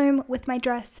came home with my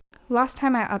dress. Last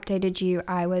time I updated you,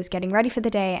 I was getting ready for the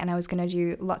day and I was going to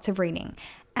do lots of reading.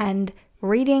 And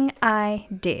reading I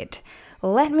did.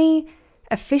 Let me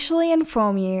officially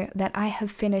inform you that I have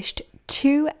finished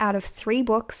 2 out of 3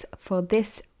 books for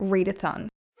this readathon.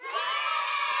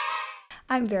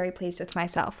 I'm very pleased with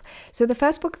myself. So the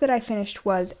first book that I finished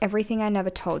was Everything I Never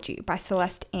Told You by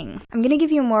Celeste Ng. I'm going to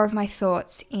give you more of my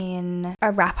thoughts in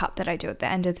a wrap-up that I do at the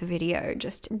end of the video,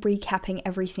 just recapping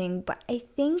everything, but I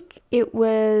think it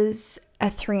was a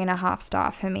 3.5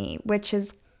 star for me, which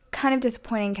is kind of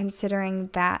disappointing considering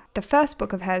that the first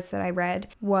book of hers that I read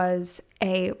was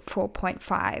a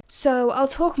 4.5. So I'll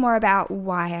talk more about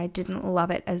why I didn't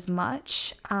love it as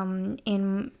much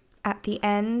at the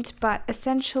end, but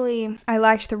essentially I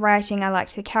liked the writing, I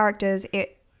liked the characters.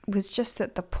 It was just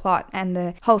that the plot and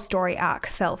the whole story arc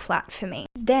fell flat for me.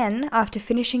 Then, after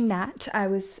finishing that, I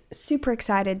was super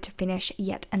excited to finish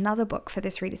yet another book for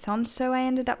this readathon, so I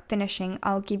ended up finishing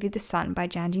I'll Give You the Sun by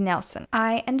Jandy Nelson.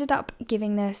 I ended up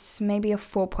giving this maybe a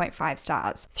 4.5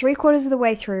 stars. 3/4 of the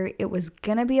way through, it was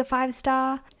gonna be a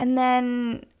 5-star, and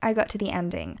then I got to the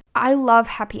ending. I love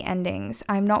happy endings.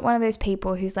 I'm not one of those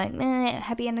people who's like,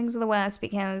 happy endings are the worst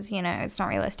because, it's not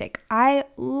realistic. I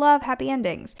love happy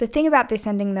endings. The thing about this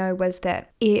ending, though, was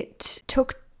that it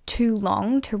took too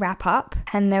long to wrap up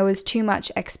and there was too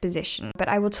much exposition. But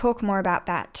I will talk more about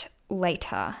that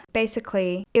later.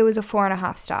 Basically, it was a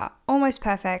 4.5 star. Almost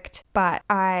perfect, but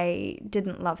I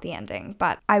didn't love the ending.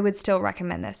 But I would still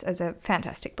recommend this as a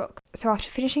fantastic book. So after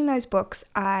finishing those books,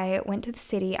 I went to the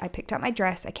city, I picked up my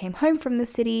dress, I came home from the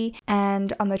city,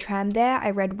 and on the tram there, I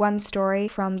read one story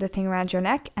from The Thing Around Your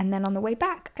Neck, and then on the way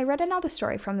back, I read another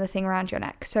story from The Thing Around Your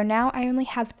Neck. So now I only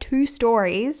have 2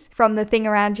 stories from The Thing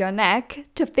Around Your Neck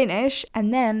to finish,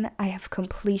 and then I have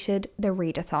completed the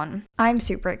readathon. I'm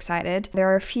super excited. There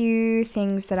are a few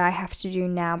things that I have to do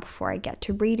now before I get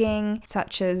to reading,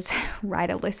 such as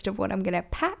write a list of what I'm going to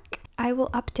pack. I will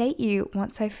update you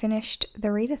once I've finished the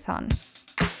readathon.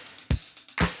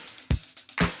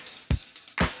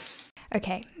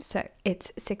 Okay, so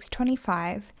it's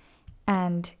 6:25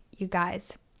 and you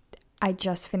guys, I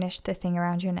just finished The Thing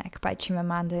Around Your Neck by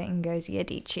Chimamanda Ngozi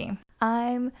Adichie.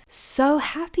 I'm so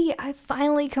happy I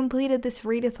finally completed this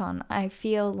readathon. I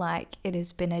feel like it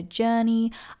has been a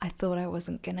journey. I thought I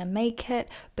wasn't gonna make it,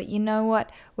 but you know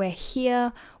what? We're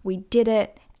here, we did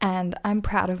it, and I'm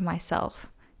proud of myself.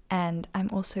 And I'm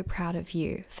also proud of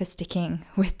you for sticking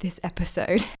with this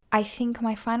episode. I think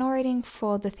my final rating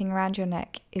for The Thing Around Your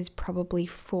Neck is probably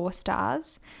 4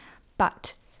 stars,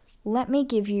 but let me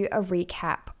give you a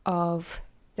recap of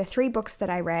the 3 books that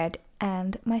I read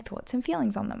and my thoughts and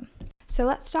feelings on them. So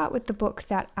let's start with the book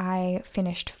that I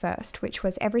finished first, which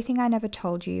was Everything I Never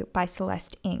Told You by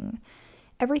Celeste Ng.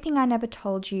 Everything I Never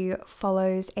Told You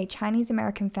follows a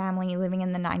Chinese-American family living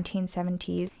in the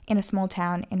 1970s in a small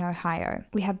town in Ohio.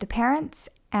 We have the parents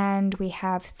and we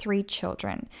have 3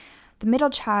 children. The middle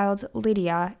child,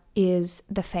 Lydia, is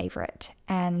the favorite,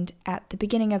 and at the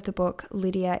beginning of the book,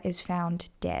 Lydia is found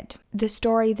dead. The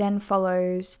story then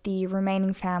follows the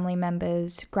remaining family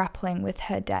members grappling with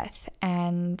her death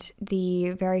and the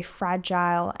very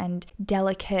fragile and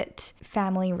delicate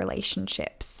family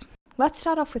relationships. Let's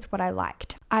start off with what I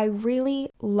liked. I really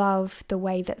love the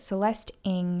way that Celeste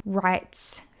Ng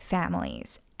writes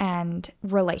families and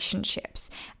relationships,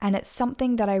 and it's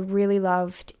something that I really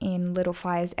loved in Little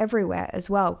Fires Everywhere as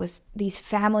well, was these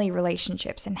family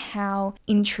relationships and how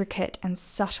intricate and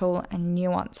subtle and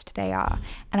nuanced they are.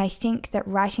 And I think that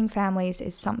writing families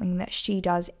is something that she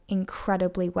does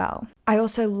incredibly well. I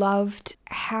also loved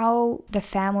how the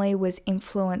family was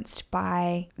influenced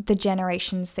by the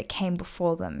generations that came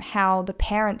before them, how the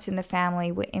parents in the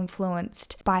family were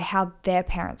influenced by how their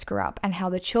parents grew up, and how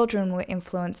the children were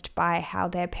influenced by how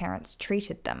their parents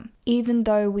treated them. Even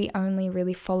though we only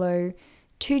really follow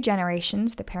 2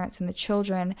 generations, the parents and the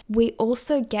children, we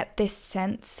also get this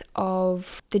sense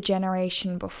of the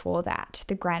generation before that,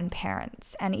 the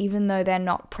grandparents. And even though they're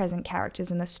not present characters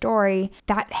in the story,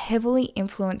 that heavily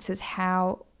influences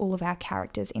how all of our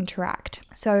characters interact.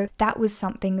 So that was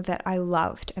something that I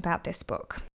loved about this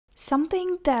book.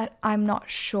 Something that I'm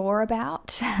not sure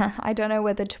about, I don't know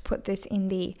whether to put this in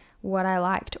the what I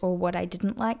liked or what I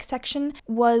didn't like section,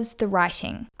 was the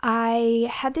writing. I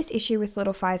had this issue with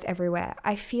Little Fires Everywhere.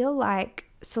 I feel like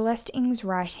Celeste Ng's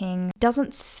writing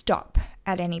doesn't stop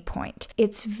at any point.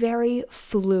 It's very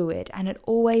fluid and it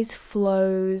always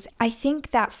flows. I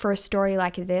think that for a story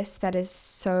like this that is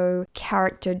so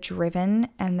character driven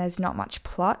and there's not much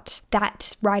plot,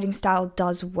 that writing style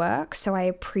does work. So I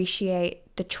appreciate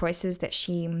the choices that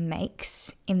she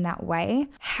makes in that way.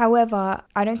 However,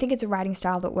 I don't think it's a writing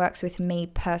style that works with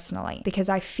me personally, because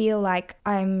I feel like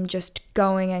I'm just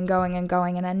going and going and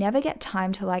going and I never get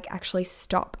time to actually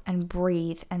stop and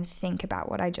breathe and think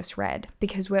about what I just read,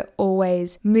 because we're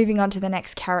always moving on to the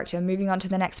next character, moving on to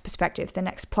the next perspective, the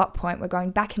next plot point. We're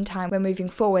going back in time, we're moving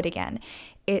forward again.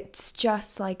 It's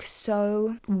just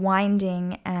so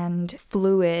winding and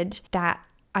fluid that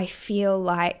I feel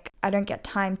like I don't get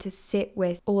time to sit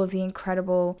with all of the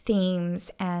incredible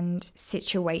themes and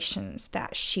situations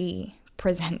that she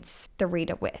presents the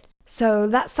reader with. So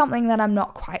that's something that I'm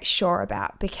not quite sure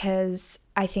about because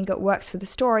I think it works for the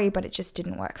story, but it just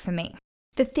didn't work for me.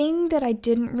 The thing that I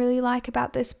didn't really like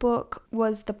about this book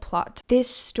was the plot. This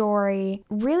story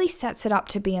really sets it up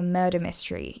to be a murder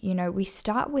mystery. You know, we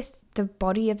start with the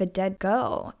body of a dead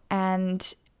girl,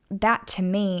 and that to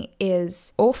me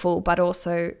is awful, but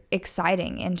also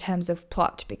exciting in terms of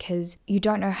plot because you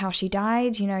don't know how she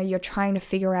died. You know, you're trying to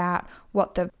figure out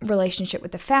what the relationship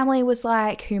with the family was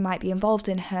like, who might be involved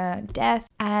in her death.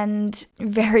 And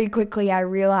very quickly I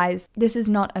realized this is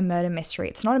not a murder mystery.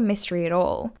 It's not a mystery at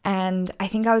all. And I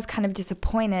think I was kind of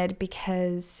disappointed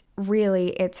because really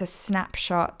it's a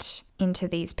snapshot into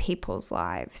these people's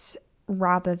lives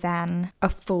rather than a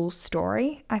full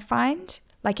story, I find.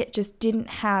 Like, it just didn't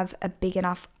have a big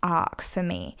enough arc for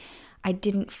me. I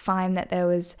didn't find that there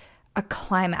was a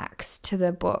climax to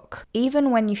the book.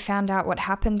 Even when you found out what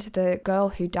happened to the girl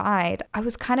who died, I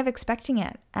was kind of expecting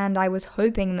it. And I was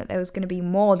hoping that there was going to be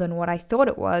more than what I thought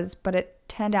it was, but it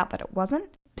turned out that it wasn't.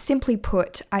 Simply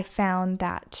put, I found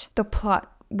that the plot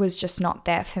was just not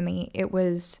there for me. It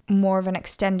was more of an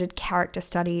extended character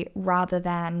study rather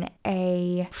than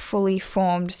a fully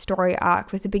formed story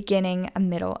arc with a beginning, a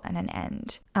middle, and an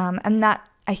end. And that,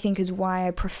 I think, is why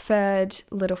I preferred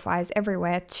Little Fires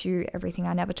Everywhere to Everything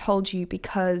I Never Told You,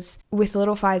 because with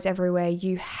Little Fires Everywhere,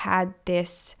 you had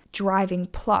this driving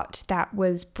plot that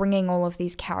was bringing all of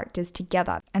these characters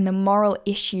together, and the moral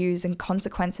issues and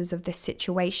consequences of this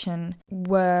situation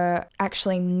were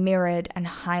actually mirrored and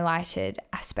highlighted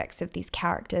aspects of these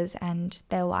characters and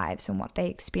their lives and what they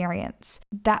experience.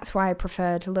 That's why I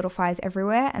preferred Little Fires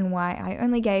Everywhere and why I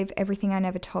only gave Everything I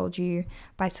Never Told You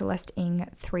by Celeste Ng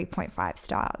 3.5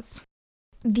 stars.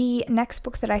 The next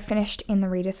book that I finished in the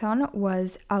readathon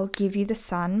was I'll Give You the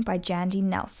Sun by Jandy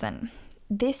Nelson.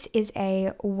 This is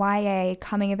a YA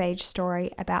coming-of-age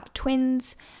story about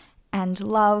twins and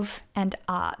love and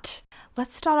art.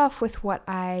 Let's start off with what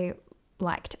I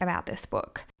liked about this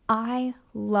book. I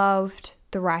loved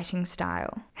the writing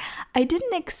style. I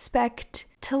didn't expect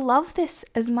to love this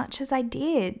as much as I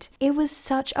did. It was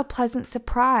such a pleasant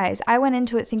surprise. I went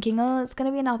into it thinking, oh, it's going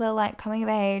to be another like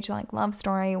coming-of-age, like love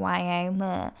story, YA,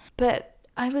 meh. But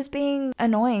I was being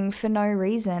annoying for no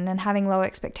reason and having low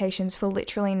expectations for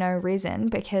literally no reason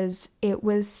because it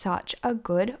was such a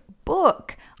good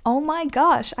book. Oh my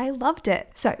gosh, I loved it.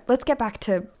 So let's get back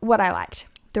to what I liked.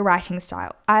 The writing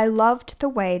style. I loved the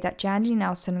way that Jandy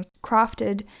Nelson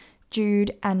crafted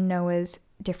Jude and Noah's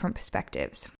different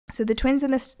perspectives. So the twins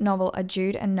in this novel are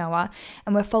Jude and Noah,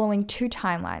 and we're following two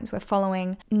timelines. We're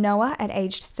following Noah at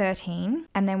aged 13,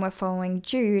 and then we're following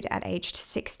Jude at aged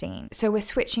 16. So we're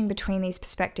switching between these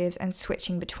perspectives and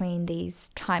switching between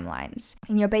these timelines.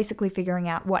 And you're basically figuring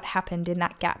out what happened in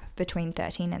that gap between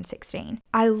 13 and 16.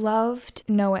 I loved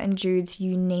Noah and Jude's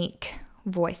unique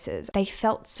voices. They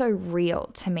felt so real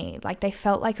to me, like they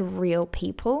felt like real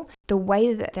people. The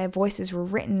way that their voices were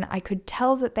written, I could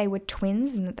tell that they were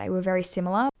twins and that they were very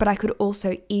similar, but I could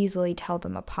also easily tell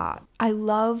them apart. I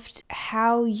loved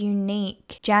how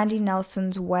unique Jandy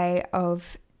Nelson's way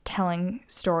of telling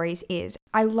stories is.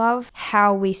 I love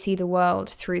how we see the world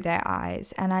through their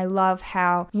eyes, and I love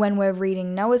how when we're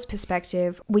reading Noah's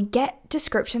perspective, we get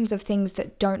descriptions of things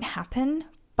that don't happen,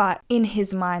 but in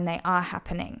his mind they are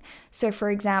happening. So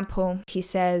for example, he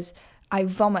says, I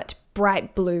vomit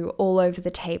bright blue all over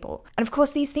the table. And of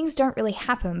course these things don't really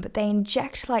happen, but they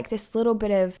inject like this little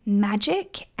bit of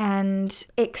magic and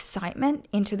excitement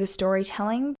into the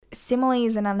storytelling.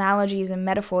 Similes and analogies and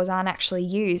metaphors aren't actually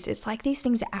used. It's like these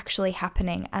things are actually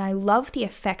happening. And I love the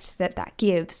effect that that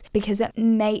gives because it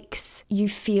makes you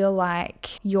feel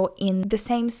like you're in the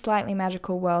same slightly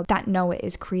magical world that Noah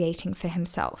is creating for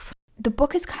himself. The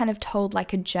book is kind of told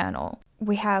like a journal.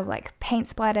 We have like paint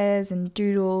splatters and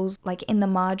doodles like in the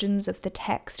margins of the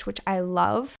text, which I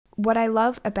love. What I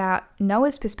love about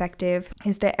Noah's perspective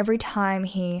is that every time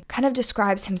he kind of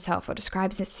describes himself or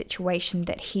describes a situation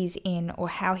that he's in or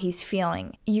how he's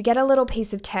feeling, you get a little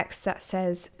piece of text that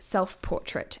says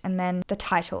self-portrait and then the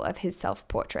title of his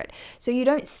self-portrait. So you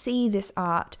don't see this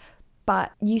art,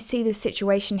 but you see the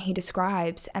situation he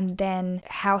describes and then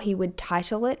how he would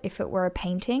title it if it were a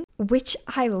painting, which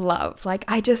I love. Like,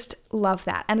 I just love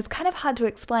that. And it's kind of hard to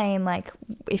explain, like,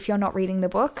 if you're not reading the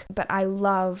book, but I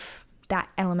love that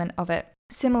element of it.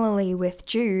 Similarly with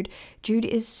Jude, Jude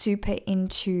is super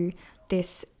into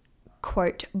this,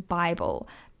 quote, Bible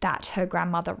that her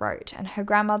grandmother wrote. And her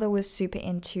grandmother was super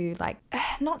into like,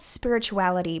 not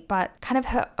spirituality, but kind of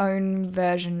her own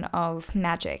version of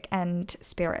magic and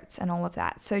spirits and all of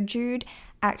that. So Jude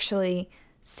actually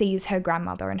sees her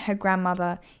grandmother, and her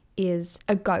grandmother is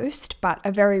a ghost, but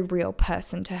a very real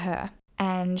person to her.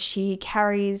 And she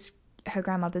carries her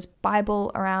grandmother's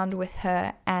Bible around with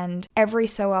her, and every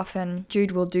so often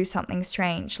Jude will do something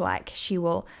strange, like she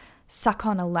will suck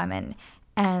on a lemon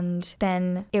and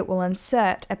then it will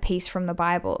insert a piece from the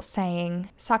Bible saying,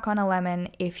 suck on a lemon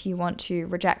if you want to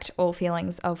reject all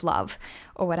feelings of love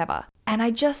or whatever. And I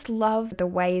just love the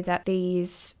way that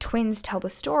these twins tell the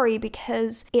story,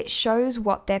 because it shows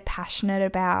what they're passionate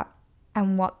about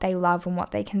and what they love and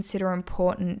what they consider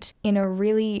important in a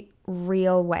really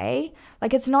real way.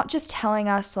 Like, it's not just telling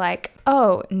us like,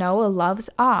 oh, Noah loves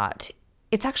art.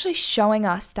 It's actually showing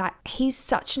us that he's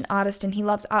such an artist and he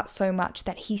loves art so much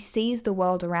that he sees the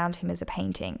world around him as a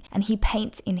painting, and he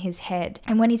paints in his head.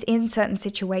 And when he's in certain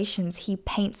situations, he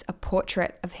paints a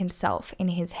portrait of himself in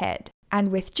his head. And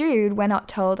with Jude, we're not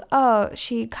told, oh,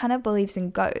 she kind of believes in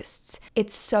ghosts.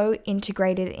 It's so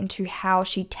integrated into how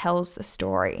she tells the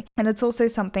story. And it's also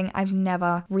something I've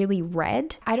never really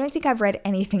read. I don't think I've read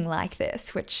anything like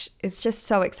this, which is just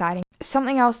so exciting.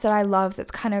 Something else that I love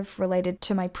that's kind of related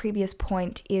to my previous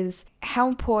point is how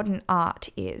important art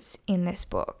is in this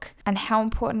book, and how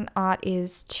important art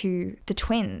is to the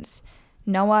twins.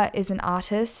 Noah is an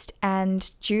artist, and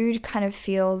Jude kind of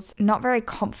feels not very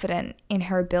confident in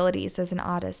her abilities as an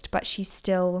artist, but she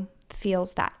still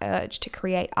feels that urge to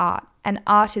create art. And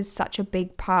art is such a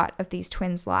big part of these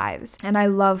twins' lives. And I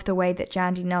love the way that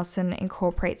Jandy Nelson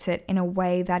incorporates it in a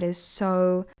way that is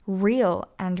so real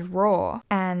and raw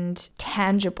and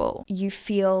tangible. You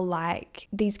feel like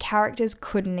these characters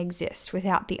couldn't exist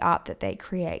without the art that they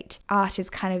create. Art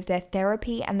is kind of their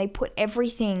therapy, and they put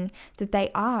everything that they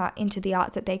are into the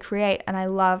art that they create. And I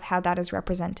love how that is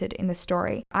represented in the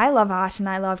story. I love art, and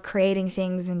I love creating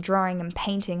things and drawing and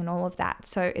painting and all of that.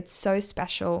 So it's so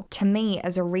special to me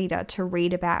as a reader to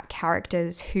read about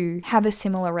characters who have a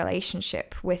similar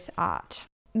relationship with art.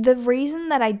 The reason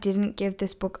that I didn't give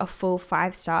this book a full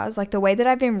 5 stars, like the way that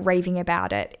I've been raving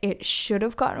about it, it should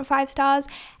have gotten 5 stars,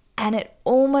 and it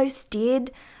almost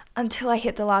did until I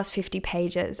hit the last 50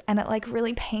 pages. And it like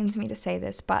really pains me to say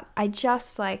this, but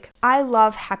I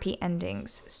love happy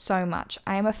endings so much.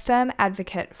 I am a firm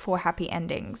advocate for happy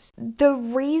endings. The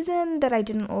reason that I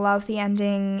didn't love the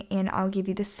ending in I'll Give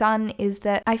You the Sun is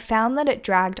that I found that it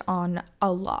dragged on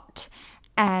a lot.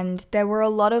 And there were a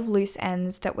lot of loose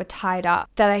ends that were tied up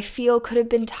that I feel could have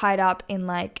been tied up in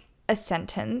like a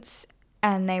sentence,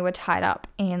 and they were tied up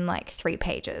in like 3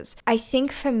 pages. I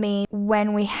think for me,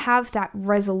 when we have that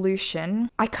resolution,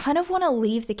 I kind of want to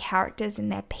leave the characters in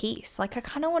their peace. Like, I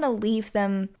kind of want to leave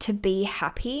them to be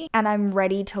happy, and I'm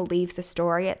ready to leave the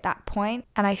story at that point.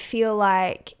 And I feel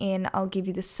like in I'll Give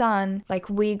You the Sun, like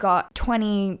we got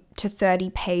 20 to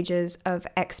 30 pages of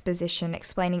exposition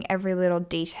explaining every little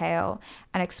detail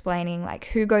and explaining like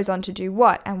who goes on to do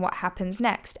what and what happens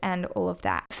next and all of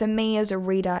that. For me as a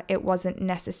reader, it wasn't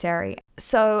necessary.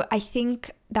 So I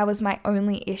think that was my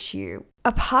only issue.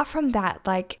 Apart from that,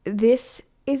 like, this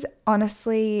is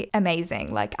honestly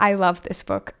amazing. Like, I love this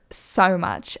book so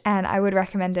much, and I would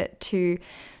recommend it to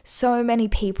so many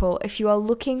people. If you are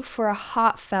looking for a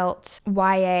heartfelt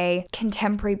YA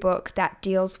contemporary book that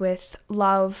deals with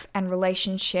love and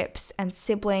relationships and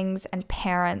siblings and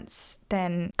parents,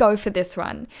 then go for this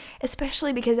one,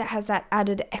 especially because it has that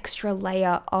added extra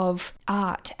layer of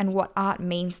art and what art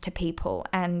means to people,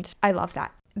 and I love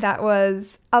that. That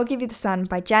was I'll Give You the Sun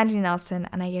by Jandy Nelson,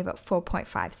 and I gave it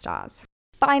 4.5 stars.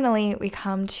 Finally, we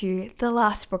come to the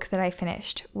last book that I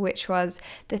finished, which was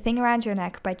The Thing Around Your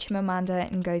Neck by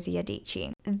Chimamanda Ngozi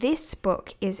Adichie. This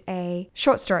book is a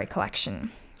short story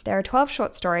collection. There are 12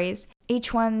 short stories.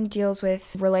 Each one deals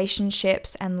with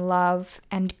relationships and love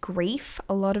and grief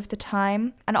a lot of the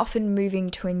time, and often moving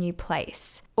to a new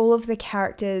place. All of the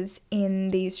characters in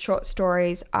these short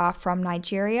stories are from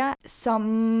Nigeria.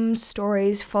 Some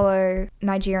stories follow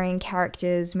Nigerian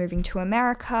characters moving to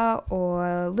America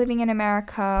or living in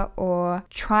America or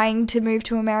trying to move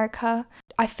to America.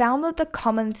 I found that the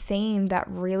common theme that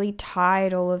really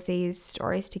tied all of these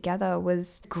stories together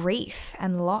was grief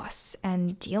and loss,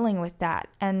 and dealing with that,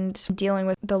 and dealing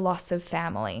with the loss of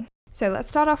family. So let's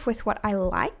start off with what I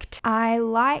liked. I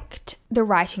liked the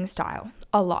writing style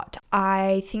a lot.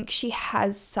 I think she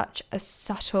has such a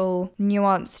subtle,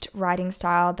 nuanced writing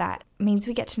style that means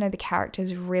we get to know the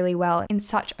characters really well in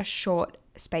such a short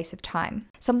space of time.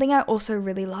 Something I also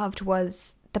really loved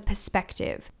was the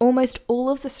perspective. Almost all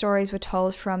of the stories were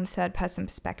told from third-person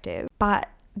perspective, but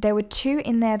there were 2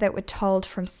 in there that were told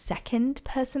from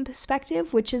second-person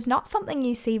perspective, which is not something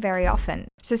you see very often.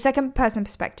 So second-person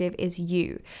perspective is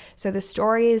you. So the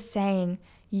story is saying,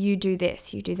 you do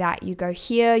this, you do that, you go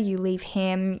here, you leave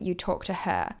him, you talk to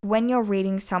her. When you're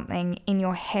reading something in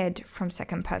your head from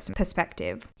second person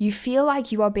perspective, you feel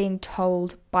like you are being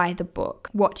told by the book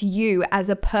what you as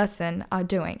a person are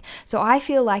doing. So I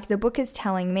feel like the book is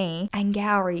telling me,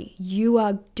 Angauri, you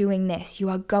are doing this, you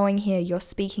are going here, you're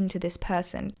speaking to this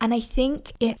person. And I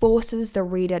think it forces the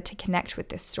reader to connect with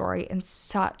this story in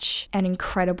such an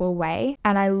incredible way.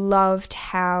 And I loved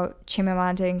how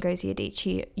Chimamanda Ngozi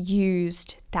Adichie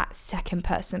used that second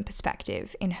person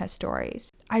perspective in her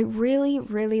stories. I really,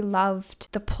 really loved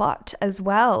the plot as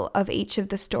well of each of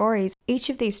the stories. Each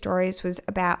of these stories was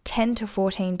about 10 to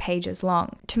 14 pages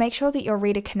long. To make sure that your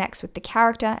reader connects with the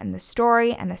character and the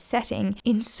story and the setting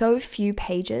in so few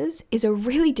pages is a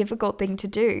really difficult thing to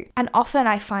do. And often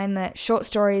I find that short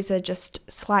stories are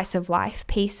just slice of life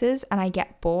pieces and I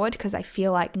get bored because I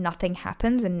feel like nothing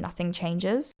happens and nothing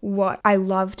changes. What I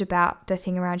loved about The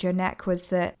Thing Around Your Neck was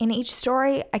that in each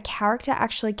story, a character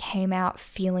actually came out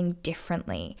feeling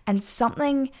differently and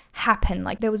something happened.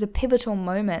 Like there was a pivotal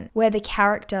moment where the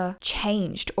character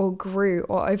changed or grew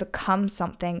or overcome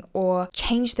something or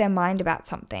changed their mind about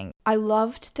something. I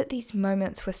loved that these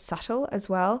moments were subtle as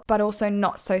well, but also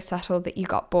not so subtle that you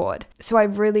got bored. So I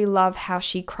really love how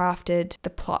she crafted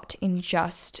the plot in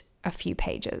just a few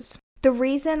pages. The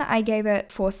reason I gave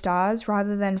it 4 stars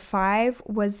rather than 5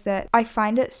 was that I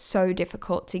find it so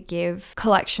difficult to give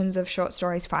collections of short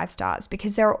stories 5 stars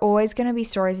because there are always going to be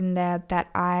stories in there that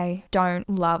I don't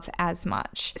love as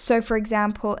much. So for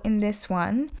example, in this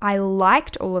one, I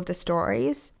liked all of the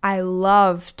stories. I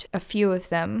loved a few of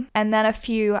them, and then a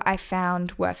few I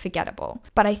found were forgettable.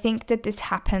 But I think that this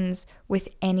happens with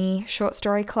any short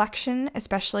story collection,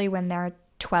 especially when there are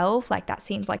 12, like that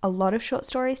seems like a lot of short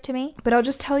stories to me. But I'll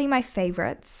just tell you my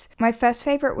favorites. My first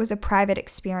favorite was A Private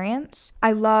Experience.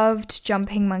 I loved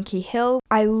Jumping Monkey Hill.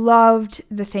 I loved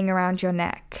The Thing Around Your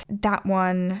Neck. That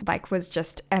one was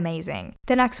just amazing.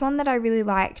 The next one that I really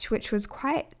liked, which was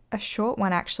quite a short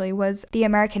one actually, was The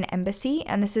American Embassy,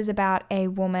 and this is about a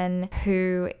woman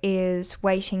who is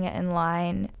waiting in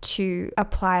line to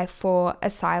apply for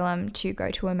asylum to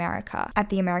go to America at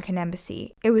the American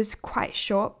Embassy. It was quite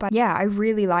short, but yeah, I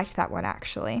really liked that one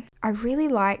actually. I really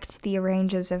liked The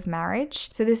Arrangers of Marriage.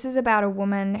 So this is about a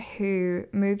woman who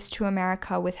moves to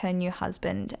America with her new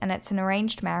husband, and it's an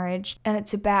arranged marriage, and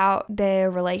it's about their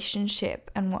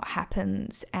relationship and what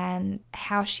happens and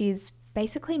how she's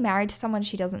basically married to someone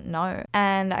she doesn't know.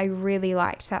 And I really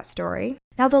liked that story.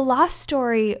 Now, the last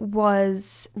story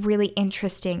was really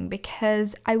interesting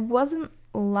because I wasn't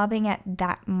loving it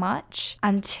that much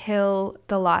until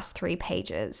the last 3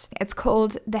 pages. It's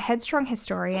called The Headstrong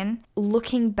Historian.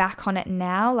 Looking back on it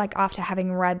now, after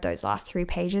having read those last 3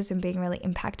 pages and being really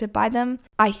impacted by them,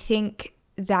 I think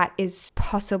that is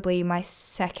possibly my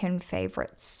second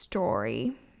favorite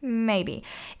story. Maybe.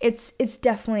 It's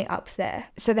definitely up there.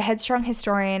 So The Headstrong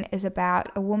Historian is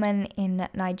about a woman in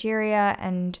Nigeria,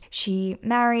 and she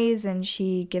marries and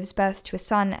she gives birth to a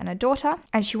son and a daughter,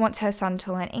 and she wants her son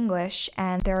to learn English,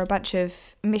 and there are a bunch of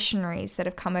missionaries that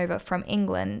have come over from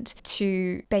England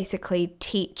to basically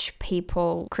teach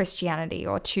people Christianity,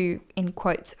 or to, in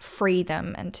quotes, free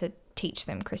them and to teach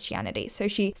them Christianity. So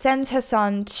she sends her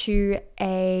son to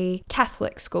a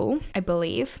Catholic school, I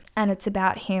believe, and it's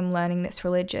about him learning this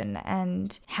religion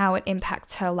and how it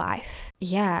impacts her life.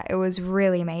 Yeah, it was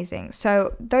really amazing.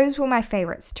 So those were my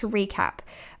favorites. To recap: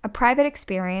 A Private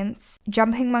Experience,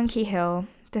 Jumping Monkey Hill,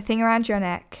 The Thing Around Your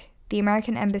Neck, The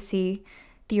American Embassy,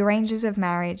 The Arrangers of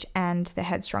Marriage, and The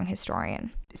Headstrong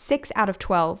Historian. 6 out of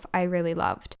 12 I really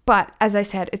loved. But as I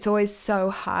said, it's always so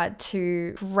hard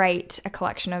to rate a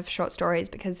collection of short stories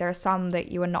because there are some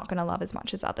that you are not going to love as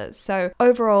much as others. So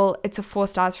overall, it's a 4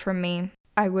 stars from me.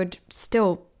 I would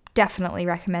still definitely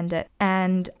recommend it.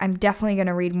 And I'm definitely going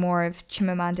to read more of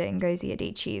Chimamanda Ngozi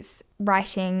Adichie's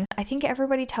writing. I think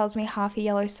everybody tells me Half a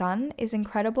Yellow Sun is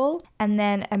incredible. And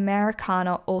then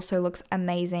Americana also looks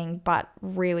amazing, but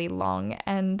really long.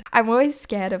 And I'm always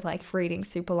scared of reading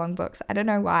super long books. I don't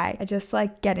know why. I just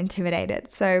get intimidated.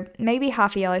 So maybe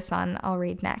Half a Yellow Sun I'll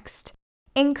read next.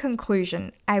 In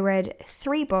conclusion, I read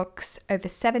 3 books over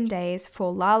 7 days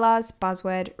for Lala's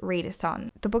Buzzwordathon.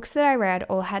 The books that I read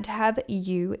all had to have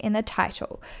you in the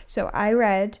title. So I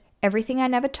read Everything I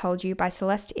Never Told You by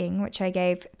Celeste Ng, which I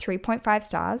gave 3.5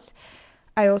 stars.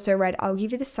 I also read I'll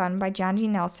Give You the Sun by Jandy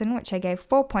Nelson, which I gave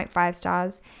 4.5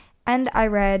 stars. And I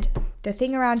read The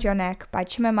Thing Around Your Neck by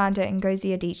Chimamanda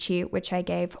Ngozi Adichie, which I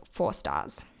gave 4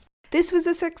 stars. This was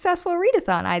a successful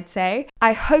readathon, I'd say.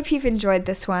 I hope you've enjoyed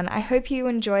this one. I hope you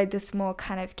enjoyed this more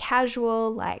kind of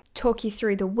casual, talk you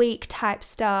through the week type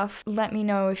stuff. Let me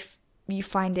know if you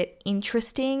find it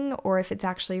interesting or if it's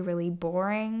actually really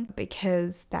boring,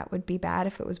 because that would be bad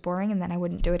if it was boring and then I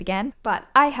wouldn't do it again. But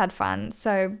I had fun,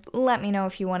 so let me know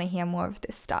if you want to hear more of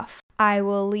this stuff. I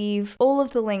will leave all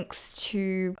of the links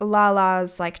to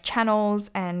Lala's like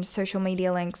channels and social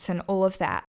media links and all of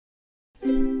that.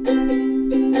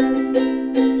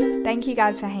 Thank you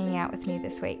guys for hanging out with me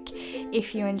this week.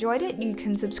 If you enjoyed it, you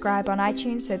can subscribe on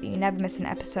iTunes so that you never miss an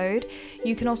episode.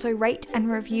 You can also rate and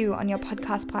review on your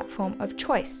podcast platform of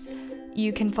choice.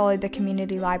 You can follow the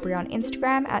community library on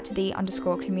Instagram at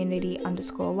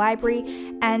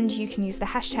 @the_community_library, and you can use the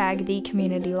hashtag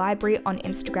 #thecommunitylibrary on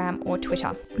Instagram or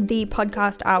Twitter. The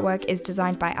podcast artwork is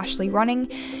designed by Ashley Ronning.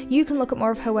 You can look at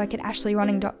more of her work at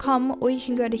ashleyronning.com, or you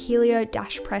can go to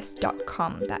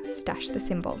helio-press.com. That's dash the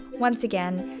symbol. Once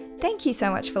again, thank you so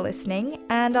much for listening,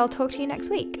 and I'll talk to you next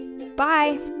week.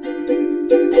 Bye!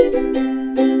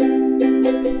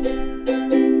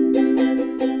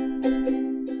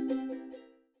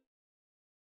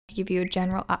 Give you a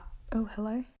general oh,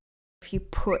 hello. If you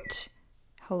put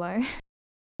hello,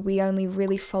 we only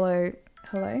really follow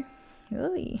hello.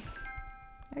 Ooh.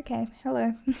 Okay,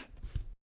 hello.